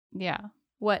 Yeah.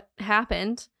 What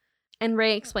happened? And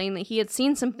Ray explained that he had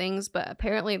seen some things, but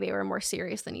apparently they were more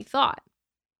serious than he thought.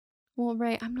 Well,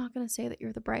 Ray, I'm not going to say that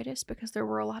you're the brightest because there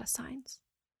were a lot of signs.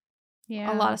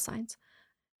 Yeah. A lot of signs.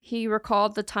 He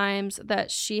recalled the times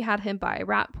that she had him buy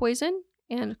rat poison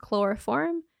and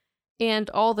chloroform and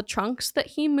all the trunks that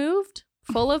he moved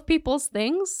full of people's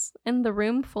things and the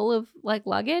room full of like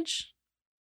luggage.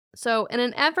 So in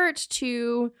an effort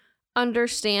to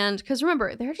understand, because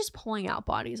remember, they're just pulling out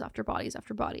bodies after bodies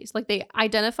after bodies. Like they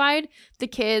identified the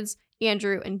kids,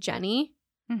 Andrew and Jenny,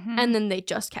 and then they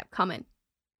just kept coming.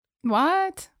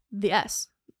 What? Yes.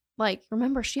 Like,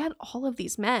 remember, she had all of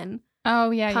these men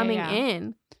coming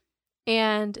in,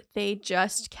 and they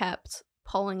just kept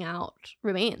pulling out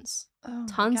remains. Oh,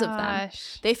 tons of them.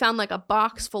 They found like a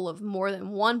box full of more than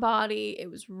one body.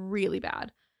 It was really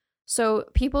bad. So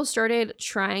people started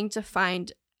trying to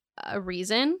find a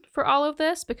reason for all of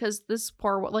this because this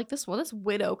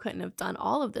widow couldn't have done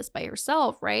all of this by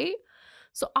herself, right?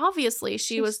 So obviously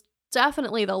she was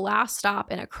definitely the last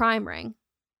stop in a crime ring,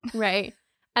 right?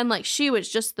 And like she was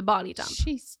just the body dump.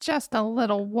 She's just a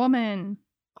little woman.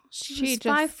 She was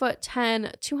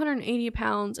 5'10", 280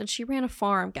 pounds, and she ran a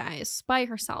farm, guys, by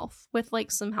herself with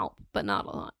like some help, but not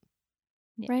a lot.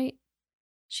 Yeah. Right?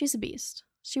 She's a beast.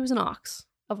 She was an ox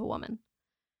of a woman.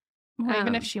 Well,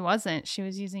 even if she wasn't, she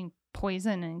was using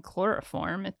poison and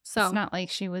chloroform. It's not like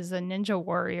she was a ninja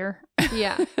warrior.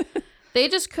 Yeah. They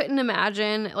just couldn't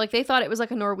imagine. Like, they thought it was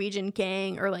like a Norwegian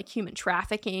gang or like human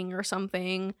trafficking or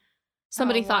something.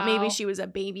 Somebody thought maybe she was a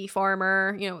baby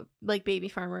farmer, you know, like baby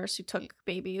farmers who took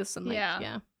babies and like,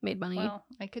 made money. Well,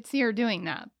 I could see her doing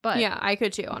that, but yeah, I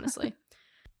could too, honestly.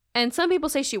 And some people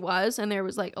say she was, and there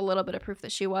was like a little bit of proof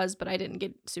that she was, but I didn't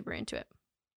get super into it.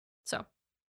 So, I'm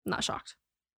not shocked.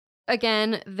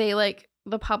 Again,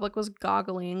 the public was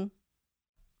goggling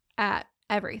at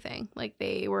everything. Like,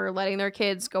 they were letting their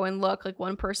kids go and look. Like,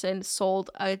 one person sold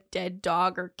a dead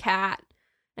dog or cat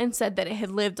and said that it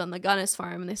had lived on the Gunness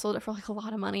farm, and they sold it for like a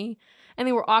lot of money. And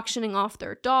they were auctioning off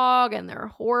their dog and their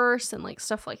horse and like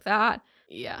stuff like that.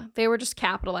 Yeah, they were just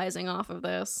capitalizing off of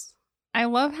this. I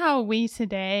love how we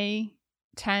today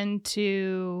tend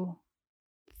to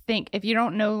think, if you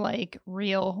don't know like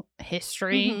real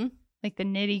history, like the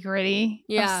nitty gritty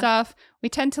of stuff, we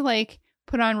tend to like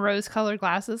put on rose-colored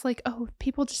glasses like, oh,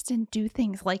 people just didn't do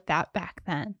things like that back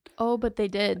then. Oh, but they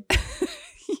did.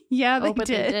 Yeah, they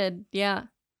did. Yeah.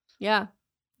 Yeah.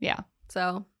 Yeah.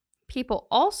 So people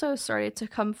also started to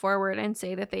come forward and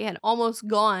say that they had almost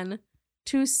gone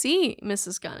to see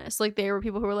Mrs. Gunness. Like, they were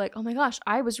people who were like, oh my gosh,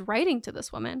 I was writing to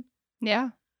this woman. Yeah.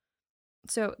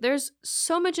 So there's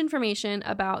so much information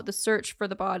about the search for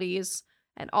the bodies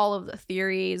and all of the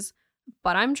theories,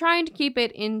 but I'm trying to keep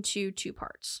it into 2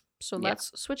 parts. So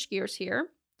let's switch gears here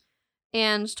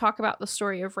and talk about the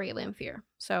story of Ray Lamphere.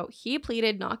 So he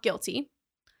pleaded not guilty.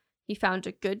 He found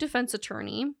a good defense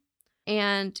attorney,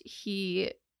 and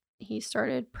he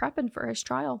started prepping for his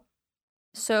trial.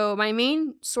 So my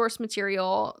main source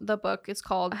material, the book, is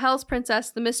called Hell's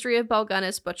Princess, The Mystery of Belle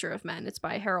Gunness, Butcher of Men. It's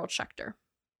by Harold Schechter.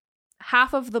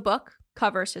 Half of the book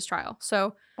covers his trial.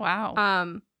 So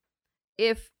wow.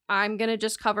 If I'm going to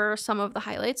just cover some of the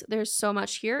highlights, there's so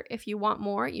much here. If you want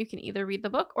more, you can either read the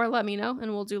book or let me know,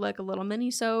 and we'll do like a little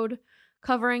mini-sode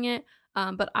covering it.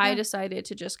 But I decided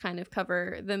to just kind of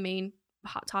cover the main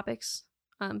hot topics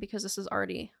because this is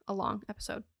already a long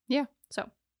episode. Yeah. So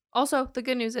also, the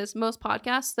good news is most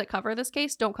podcasts that cover this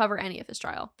case don't cover any of his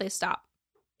trial. They stop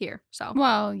here. So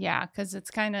well, yeah, because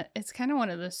it's kind of one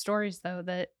of those stories though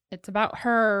that it's about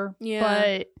her,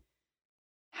 but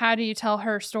how do you tell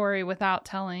her story without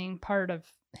telling part of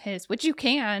his, which you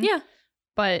can. Yeah.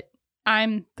 But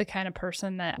I'm the kind of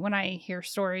person that when I hear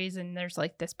stories and there's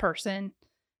like this person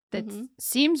that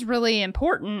seems really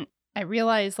important, I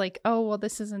realize like, oh, well,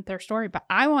 this isn't their story, but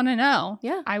I want to know.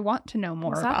 Yeah. I want to know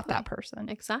more about that person.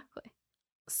 Exactly.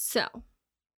 So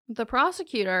the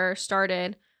prosecutor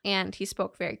started, and he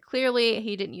spoke very clearly.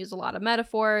 He didn't use a lot of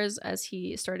metaphors as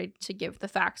he started to give the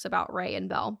facts about Ray and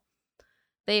Belle.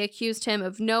 They accused him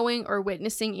of knowing or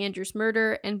witnessing Andrew's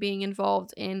murder and being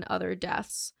involved in other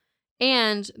deaths,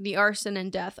 and the arson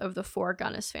and death of the 4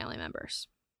 Gunness family members.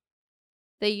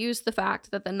 They used the fact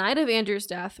that the night of Andrew's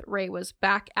death, Ray was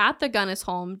back at the Gunness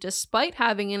home despite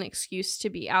having an excuse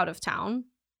to be out of town,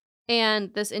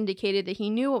 and this indicated that he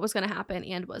knew what was going to happen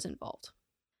and was involved.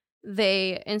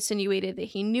 They insinuated that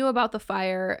he knew about the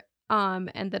fire,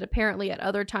 and that apparently at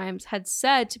other times had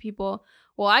said to people,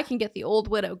 well, I can get the old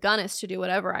widow Gunness to do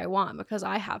whatever I want because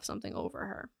I have something over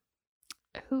her.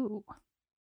 Ooh.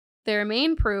 Their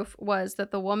main proof was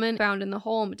that the woman found in the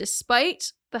home,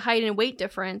 despite the height and weight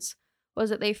difference, was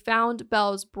that they found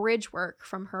Belle's bridge work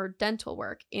from her dental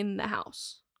work in the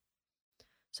house.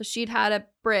 So she'd had a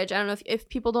bridge. I don't know if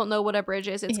people don't know what a bridge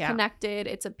is. It's connected.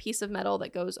 It's a piece of metal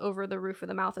that goes over the roof of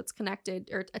the mouth. It's connected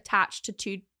or attached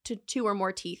to two or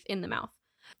more teeth in the mouth.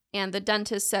 And the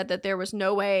dentist said that there was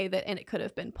no way that it could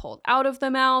have been pulled out of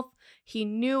the mouth. He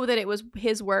knew that it was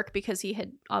his work because he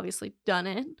had obviously done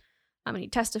it. And he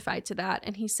testified to that.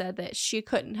 And he said that she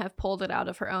couldn't have pulled it out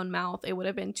of her own mouth. It would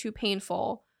have been too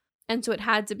painful. And so it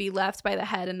had to be left by the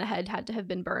head, and the head had to have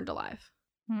been burned alive.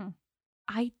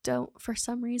 I don't, for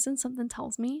some reason, something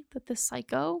tells me that this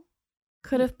psycho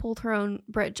could have pulled her own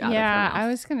bridge out of her mouth. Yeah, I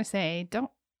was going to say,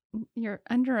 you're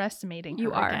underestimating her.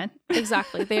 You are. Again.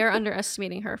 Exactly. They are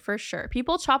underestimating her for sure.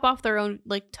 People chop off their own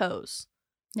like toes.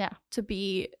 Yeah. To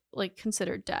be like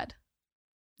considered dead.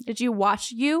 Did you watch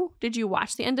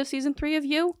the end of season 3 of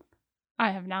You?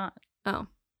 I have not. Oh.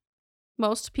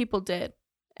 Most people did.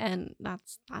 And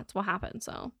that's what happened.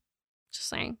 So just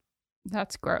saying.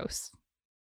 That's gross.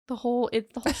 The whole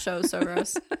show is so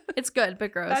gross. It's good,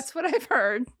 but gross. That's what I've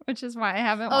heard, which is why I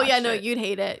haven't watched it. Oh yeah, no, you'd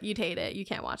hate it. You'd hate it. You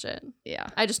can't watch it. Yeah.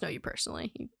 I just know you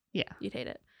personally. You'd hate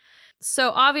it.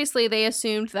 So obviously they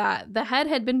assumed that the head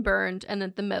had been burned and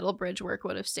that the metal bridge work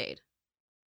would have stayed.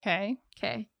 Okay.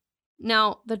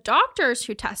 Now, the doctors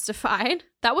who testified,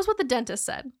 that was what the dentist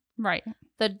said. Right.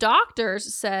 The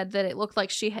doctors said that it looked like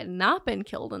she had not been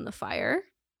killed in the fire,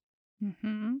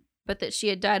 but that she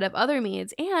had died of other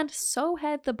means, and so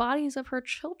had the bodies of her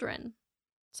children.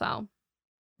 So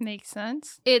makes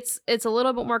sense. It's a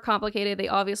little bit more complicated. They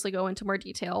obviously go into more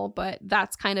detail, but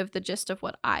that's kind of the gist of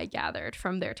what I gathered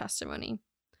from their testimony.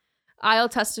 Isle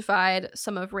testified,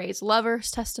 some of Ray's lovers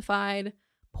testified,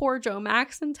 poor Joe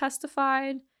Maxson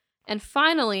testified, and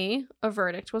finally, a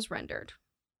verdict was rendered.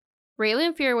 Ray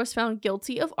Lamphere was found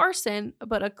guilty of arson,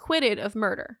 but acquitted of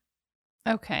murder.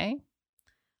 Okay.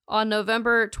 On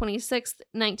November 26th,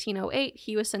 1908,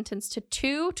 he was sentenced to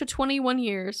 2 to 21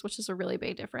 years, which is a really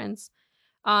big difference,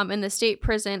 in the state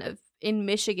prison in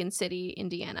Michigan City,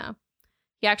 Indiana.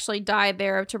 He actually died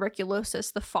there of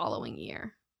tuberculosis the following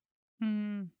year.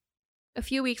 A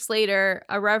few weeks later,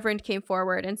 a reverend came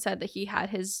forward and said that he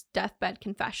had his deathbed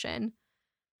confession.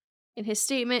 In his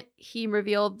statement, he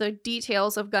revealed the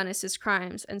details of Gunness's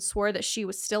crimes and swore that she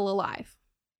was still alive.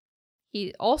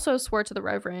 He also swore to the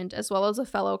reverend, as well as a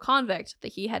fellow convict,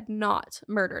 that he had not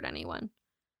murdered anyone.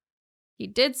 He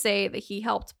did say that he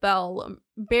helped Belle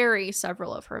bury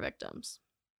several of her victims.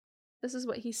 This is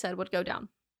what he said would go down.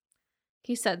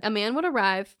 He said a man would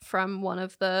arrive from one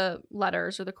of the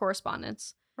letters or the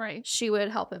correspondence. Right. She would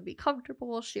help him be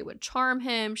comfortable. She would charm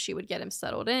him. She would get him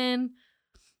settled in.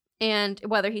 And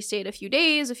whether he stayed a few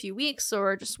days, a few weeks,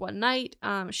 or just one night,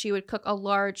 she would cook a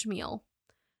large meal.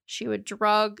 She would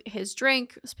drug his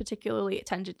drink, particularly it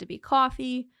tended to be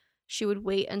coffee. She would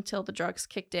wait until the drugs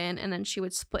kicked in, and then she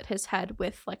would split his head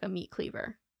with like a meat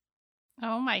cleaver.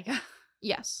 Oh my God.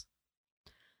 Yes.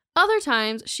 Other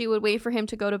times, she would wait for him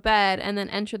to go to bed and then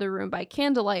enter the room by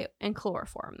candlelight and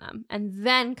chloroform them, and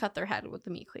then cut their head with the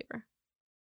meat cleaver.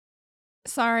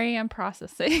 Sorry, I'm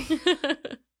processing.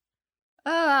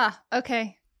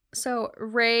 Okay. So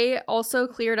Ray also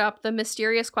cleared up the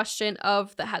mysterious question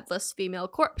of the headless female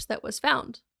corpse that was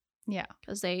found. Yeah.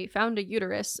 Because they found a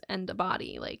uterus and a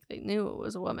body. Like, they knew it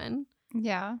was a woman.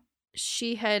 Yeah.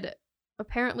 She had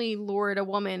apparently lured a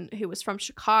woman who was from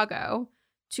Chicago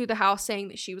to the house, saying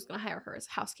that she was going to hire her as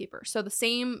a housekeeper. So the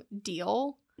same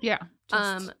deal. Yeah.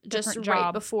 Just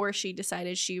right before she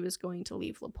decided she was going to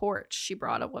leave LaPorte, she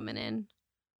brought a woman in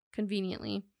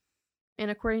conveniently. And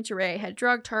according to Ray, had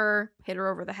drugged her, hit her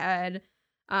over the head,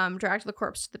 dragged the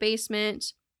corpse to the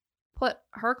basement, put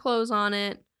her clothes on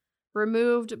it,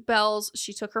 removed Belle's.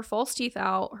 She took her false teeth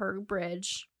out, her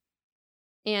bridge,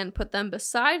 and put them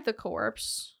beside the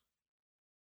corpse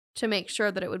to make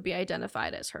sure that it would be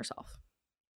identified as herself.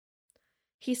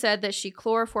 He said that she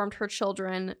chloroformed her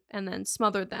children and then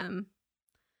smothered them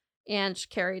and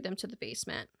carried them to the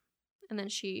basement. And then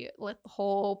she lit the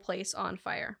whole place on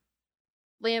fire.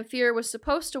 Lamphere was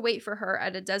supposed to wait for her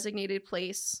at a designated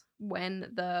place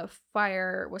when the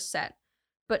fire was set,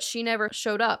 but she never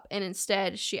showed up, and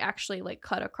instead she actually like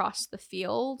cut across the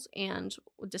field and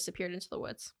disappeared into the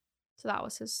woods. So that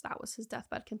was his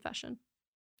deathbed confession.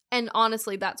 And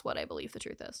honestly, that's what I believe the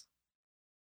truth is.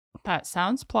 That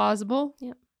sounds plausible.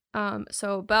 Yep.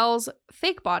 So Belle's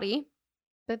fake body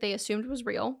that they assumed was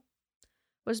real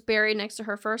was buried next to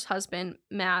her first husband,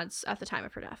 Mads, at the time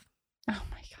of her death. Oh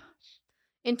my gosh.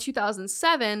 In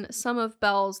 2007, some of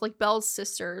Belle's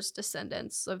sister's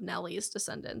descendants, of Nellie's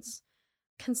descendants,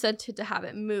 consented to have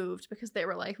it moved because they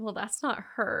were like, well, that's not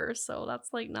her, so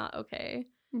that's like not okay.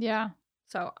 Yeah.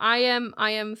 So I am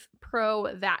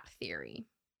pro that theory.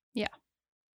 Yeah.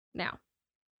 Now,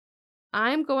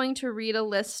 I'm going to read a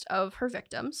list of her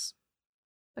victims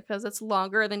because it's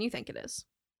longer than you think it is.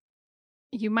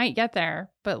 You might get there,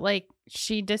 but like,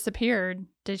 she disappeared.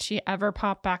 Did she ever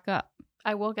pop back up?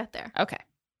 I will get there. Okay.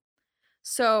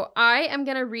 So I am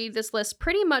going to read this list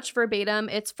pretty much verbatim.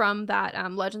 It's from that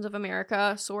Legends of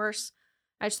America source.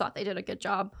 I just thought they did a good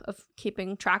job of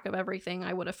keeping track of everything.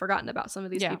 I would have forgotten about some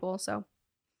of these people. So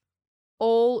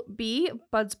Ole B.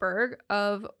 Budsberg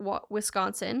of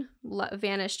Wisconsin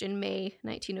vanished in May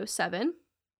 1907.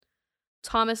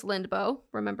 Thomas Lindboe,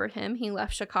 remember him? He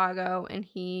left Chicago and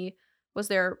he was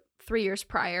there 3 years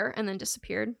prior and then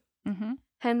disappeared. Mm-hmm.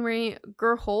 Henry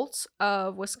Gerholtz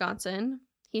of Wisconsin.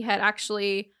 He had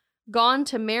actually gone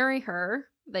to marry her.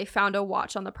 They found a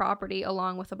watch on the property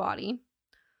along with a body.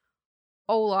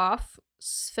 Olaf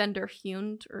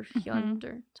Svenderhund or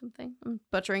or something. I'm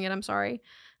butchering it, I'm sorry.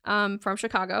 From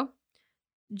Chicago.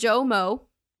 Joe Moe,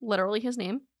 literally his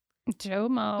name. Joe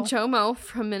Moe. Joe Moe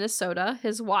from Minnesota.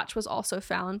 His watch was also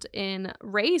found in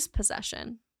Ray's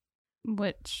possession.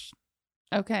 Which,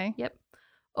 okay. Yep.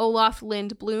 Olaf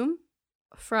Lindblom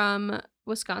from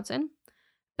Wisconsin.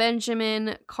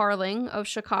 Benjamin Carling of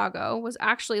Chicago was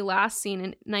actually last seen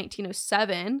in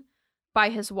 1907 by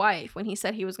his wife when he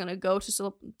said he was going to go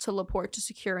to LaPorte to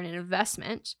secure an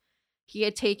investment. He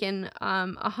had taken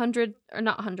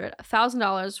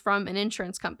 $1,000 from an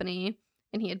insurance company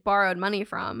and he had borrowed money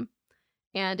from.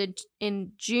 And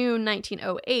in June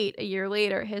 1908, a year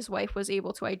later, his wife was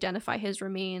able to identify his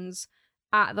remains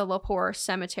at the LaPorte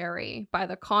Cemetery by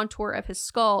the contour of his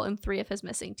skull and 3 of his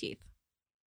missing teeth.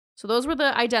 So those were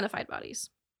the identified bodies.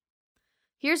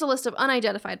 Here's a list of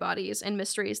unidentified bodies and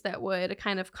mysteries that would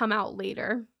kind of come out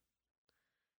later.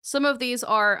 Some of these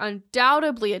are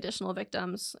undoubtedly additional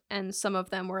victims, and some of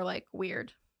them were like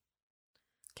weird.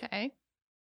 Okay.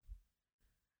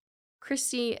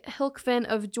 Christy Hilkvin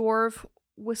of Dorv,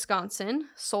 Wisconsin,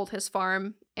 sold his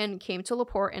farm and came to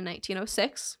LaPorte in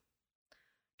 1906.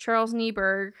 Charles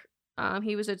Nieberg,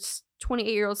 he was a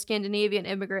 28-year-old Scandinavian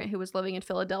immigrant who was living in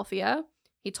Philadelphia.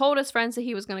 He told his friends that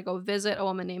he was going to go visit a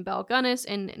woman named Belle Gunness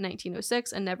in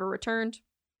 1906 and never returned.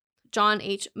 John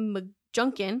H.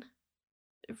 McJunkin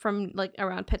from like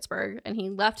around Pittsburgh, and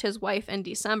he left his wife in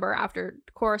December after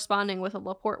corresponding with a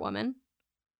LaPorte woman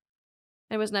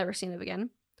and was never seen of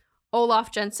again.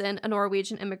 Olaf Jensen, a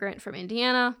Norwegian immigrant from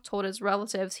Indiana, told his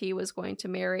relatives he was going to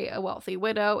marry a wealthy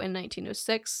widow in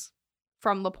 1906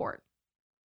 from LaPorte.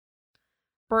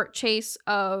 Bert Chase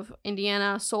of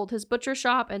Indiana sold his butcher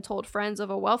shop and told friends of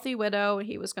a wealthy widow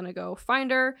he was going to go find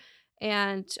her.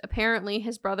 And apparently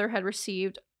his brother had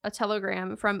received a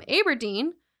telegram from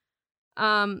Aberdeen,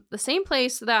 the same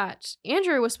place that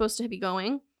Andrew was supposed to be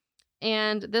going.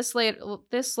 And this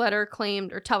letter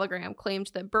claimed, or telegram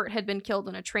claimed, that Bert had been killed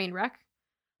in a train wreck.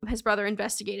 His brother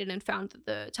investigated and found that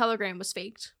the telegram was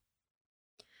faked.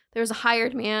 There was a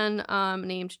hired man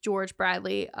named George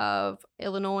Bradley of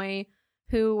Illinois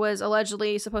who was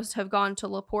allegedly supposed to have gone to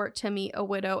LaPorte to meet a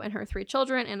widow and her 3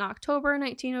 children in October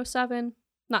 1907.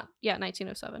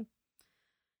 1907.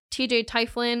 T.J.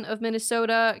 Tyflin of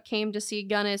Minnesota came to see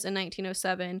Gunness in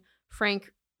 1907.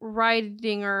 Frank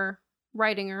Riedinger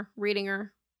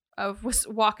of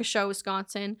Waukesha,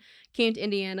 Wisconsin, came to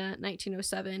Indiana in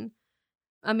 1907.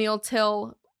 Emil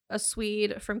Till, a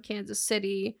Swede from Kansas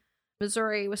City,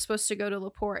 Missouri, was supposed to go to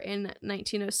LaPorte in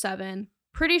 1907.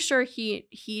 Pretty sure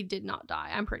he did not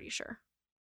die. I'm pretty sure.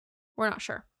 We're not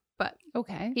sure, but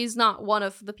okay. He's not one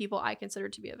of the people I consider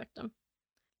to be a victim.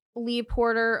 Lee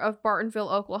Porter of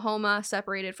Bartonville, Oklahoma,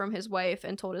 separated from his wife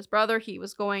and told his brother he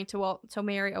was going to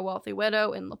marry a wealthy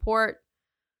widow in LaPorte.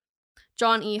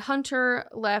 John E. Hunter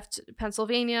left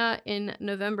Pennsylvania in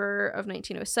November of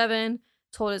 1907,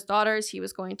 told his daughters he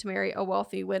was going to marry a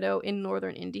wealthy widow in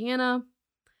northern Indiana.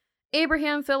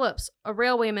 Abraham Phillips, a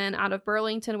railwayman out of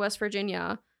Burlington, West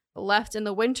Virginia, left in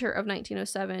the winter of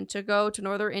 1907 to go to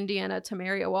northern Indiana to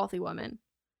marry a wealthy woman.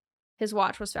 His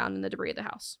watch was found in the debris of the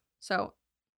house. So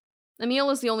Emil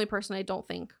is the only person I don't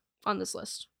think on this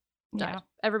list died. Yeah.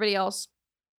 Everybody else,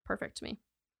 perfect to me.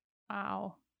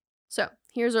 Wow. So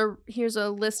here's a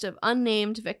list of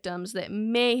unnamed victims that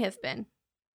may have been.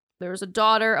 There was a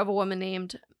daughter of a woman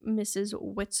named Mrs.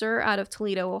 Witzer out of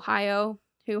Toledo, Ohio,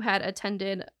 who had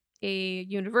attended a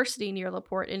university near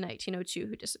LaPorte in 1902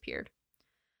 who disappeared.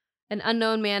 An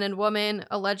unknown man and woman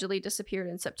allegedly disappeared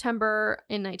in September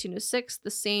in 1906, the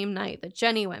same night that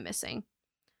Jenny went missing.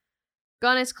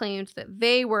 Gunness claimed that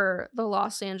they were the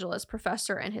Los Angeles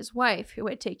professor and his wife who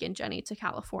had taken Jenny to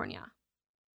California.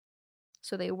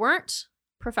 So they weren't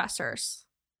professors.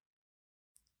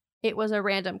 It was a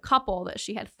random couple that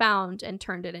she had found and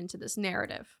turned it into this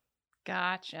narrative.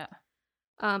 Gotcha.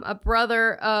 A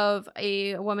brother of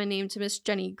a woman named Miss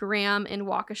Jenny Graham in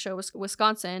Waukesha,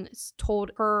 Wisconsin,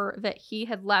 told her that he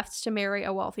had left to marry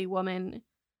a wealthy woman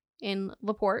in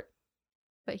LaPorte,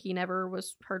 but he never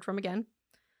was heard from again.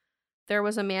 There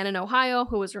was a man in Ohio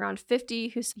who was around 50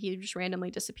 he just randomly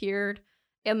disappeared.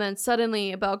 And then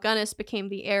suddenly Belle Gunness became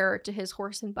the heir to his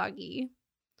horse and buggy.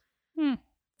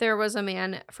 There was a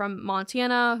man from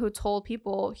Montana who told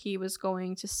people he was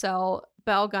going to sell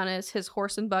Belle Gunness his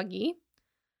horse and buggy.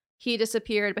 He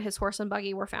disappeared, but his horse and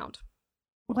buggy were found.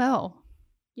 Well.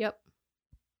 Yep.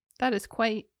 That is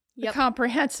quite a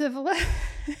comprehensive list.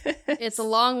 It's a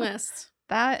long list.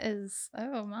 That is,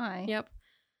 oh my. Yep.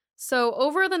 So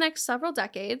over the next several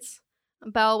decades,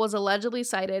 Belle was allegedly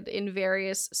sighted in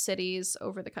various cities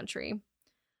over the country.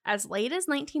 As late as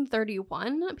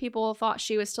 1931, people thought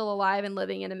she was still alive and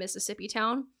living in a Mississippi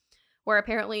town, where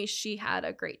apparently she had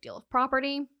a great deal of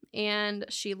property and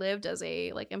she lived as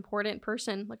a important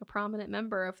person, a prominent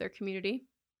member of their community.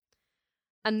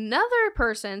 Another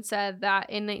person said that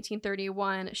in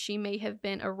 1931, she may have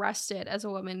been arrested as a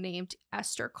woman named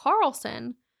Esther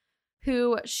Carlson,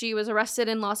 who she was arrested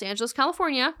in Los Angeles,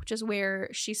 California, which is where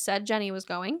she said Jenny was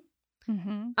going.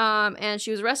 Mm-hmm. And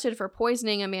she was arrested for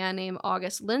poisoning a man named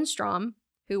August Lindstrom,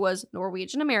 who was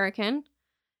Norwegian American,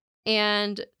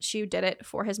 and she did it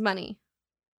for his money.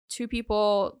 2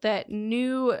 people that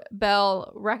knew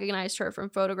Belle recognized her from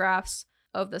photographs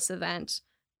of this event,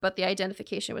 but the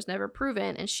identification was never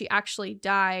proven, and she actually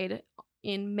died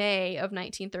in May of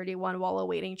 1931 while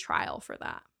awaiting trial for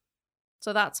that.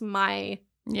 So that's my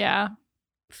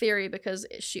theory, because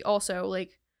she also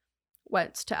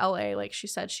went to LA. She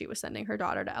said she was sending her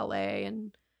daughter to LA,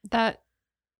 and that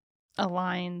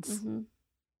aligns. Mm-hmm.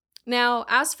 Now,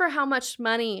 as for how much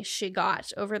money she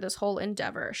got over this whole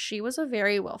endeavor, she was a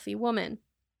very wealthy woman.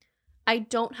 I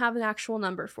don't have an actual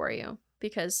number for you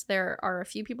because there are a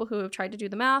few people who have tried to do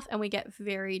the math and we get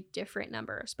very different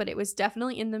numbers, but it was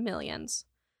definitely in the millions.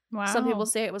 Wow. Some people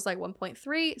say it was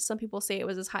 1.3. Some people say it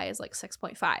was as high as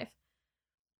 6.5.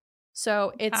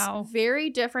 So it's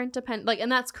very different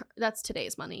and that's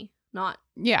today's money, not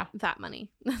that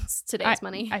money. That's today's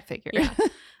money. I figured.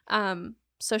 Yeah.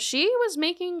 So she was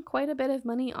making quite a bit of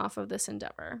money off of this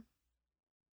endeavor.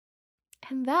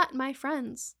 And that, my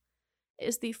friends,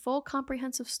 is the full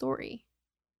comprehensive story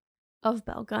of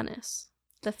Belle Gunness,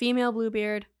 the female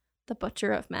Bluebeard, the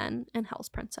butcher of men, and Hell's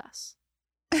princess.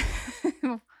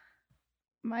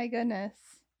 My goodness.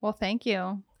 Well, thank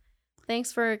you.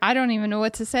 Thanks for... I don't even know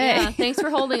what to say. Yeah, thanks for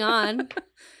holding on.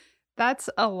 That's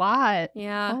a lot.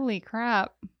 Yeah. Holy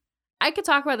crap. I could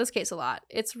talk about this case a lot.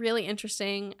 It's really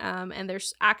interesting. And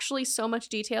there's actually so much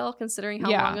detail considering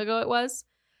how long ago it was.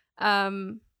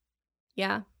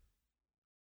 Yeah.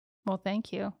 Well,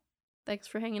 thank you. Thanks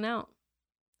for hanging out.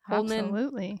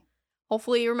 Absolutely.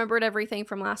 Hopefully you remembered everything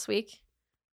from last week.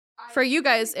 For you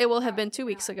guys, it will have been 2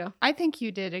 weeks ago. I think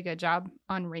you did a good job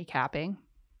on recapping.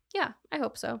 Yeah, I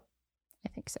hope so. I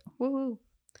think so. Woo-hoo.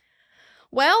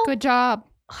 Well, good job.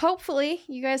 Hopefully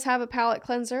you guys have a palate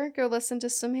cleanser. Go listen to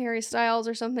some Harry Styles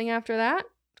or something after that,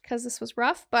 because this was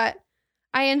rough, but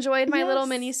I enjoyed my little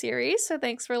mini series, so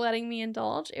thanks for letting me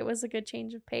indulge. It was a good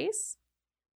change of pace.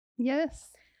 Yes.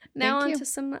 Now on to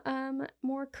some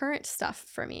more current stuff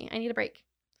for me. I need a break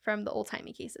from the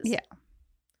old-timey cases. Yeah.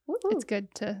 Woo-hoo. It's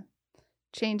good to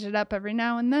change it up every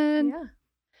now and then. Yeah.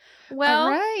 Well,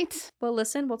 all right. We'll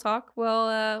listen, we'll talk,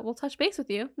 we'll touch base with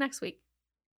you next week.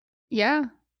 Yeah.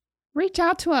 Reach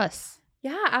out to us.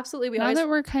 Yeah, absolutely. Now that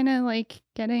we're kind of like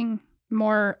getting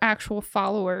more actual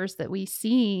followers that we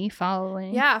see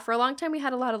following. Yeah, for a long time we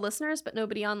had a lot of listeners, but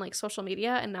nobody on like social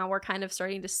media, and now we're kind of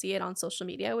starting to see it on social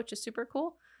media, which is super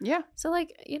cool. Yeah. So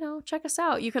like, check us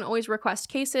out. You can always request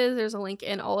cases. There's a link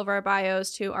in all of our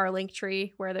bios to our link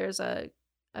tree where there's a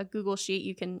Google sheet.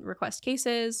 You can request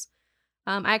cases.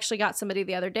 I actually got somebody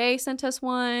the other day sent us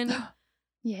one.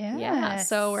 Yeah.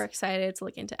 So we're excited to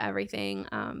look into everything.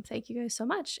 Thank you guys so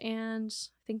much. And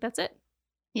I think that's it.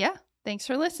 Yeah. Thanks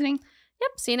for listening.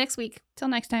 Yep. See you next week. Till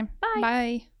next time. Bye.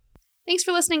 Bye. Thanks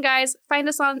for listening, guys. Find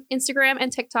us on Instagram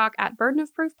and TikTok at Burden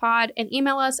of Proof Pod and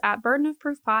email us at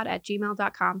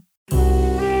burdenofproofpod@gmail.com.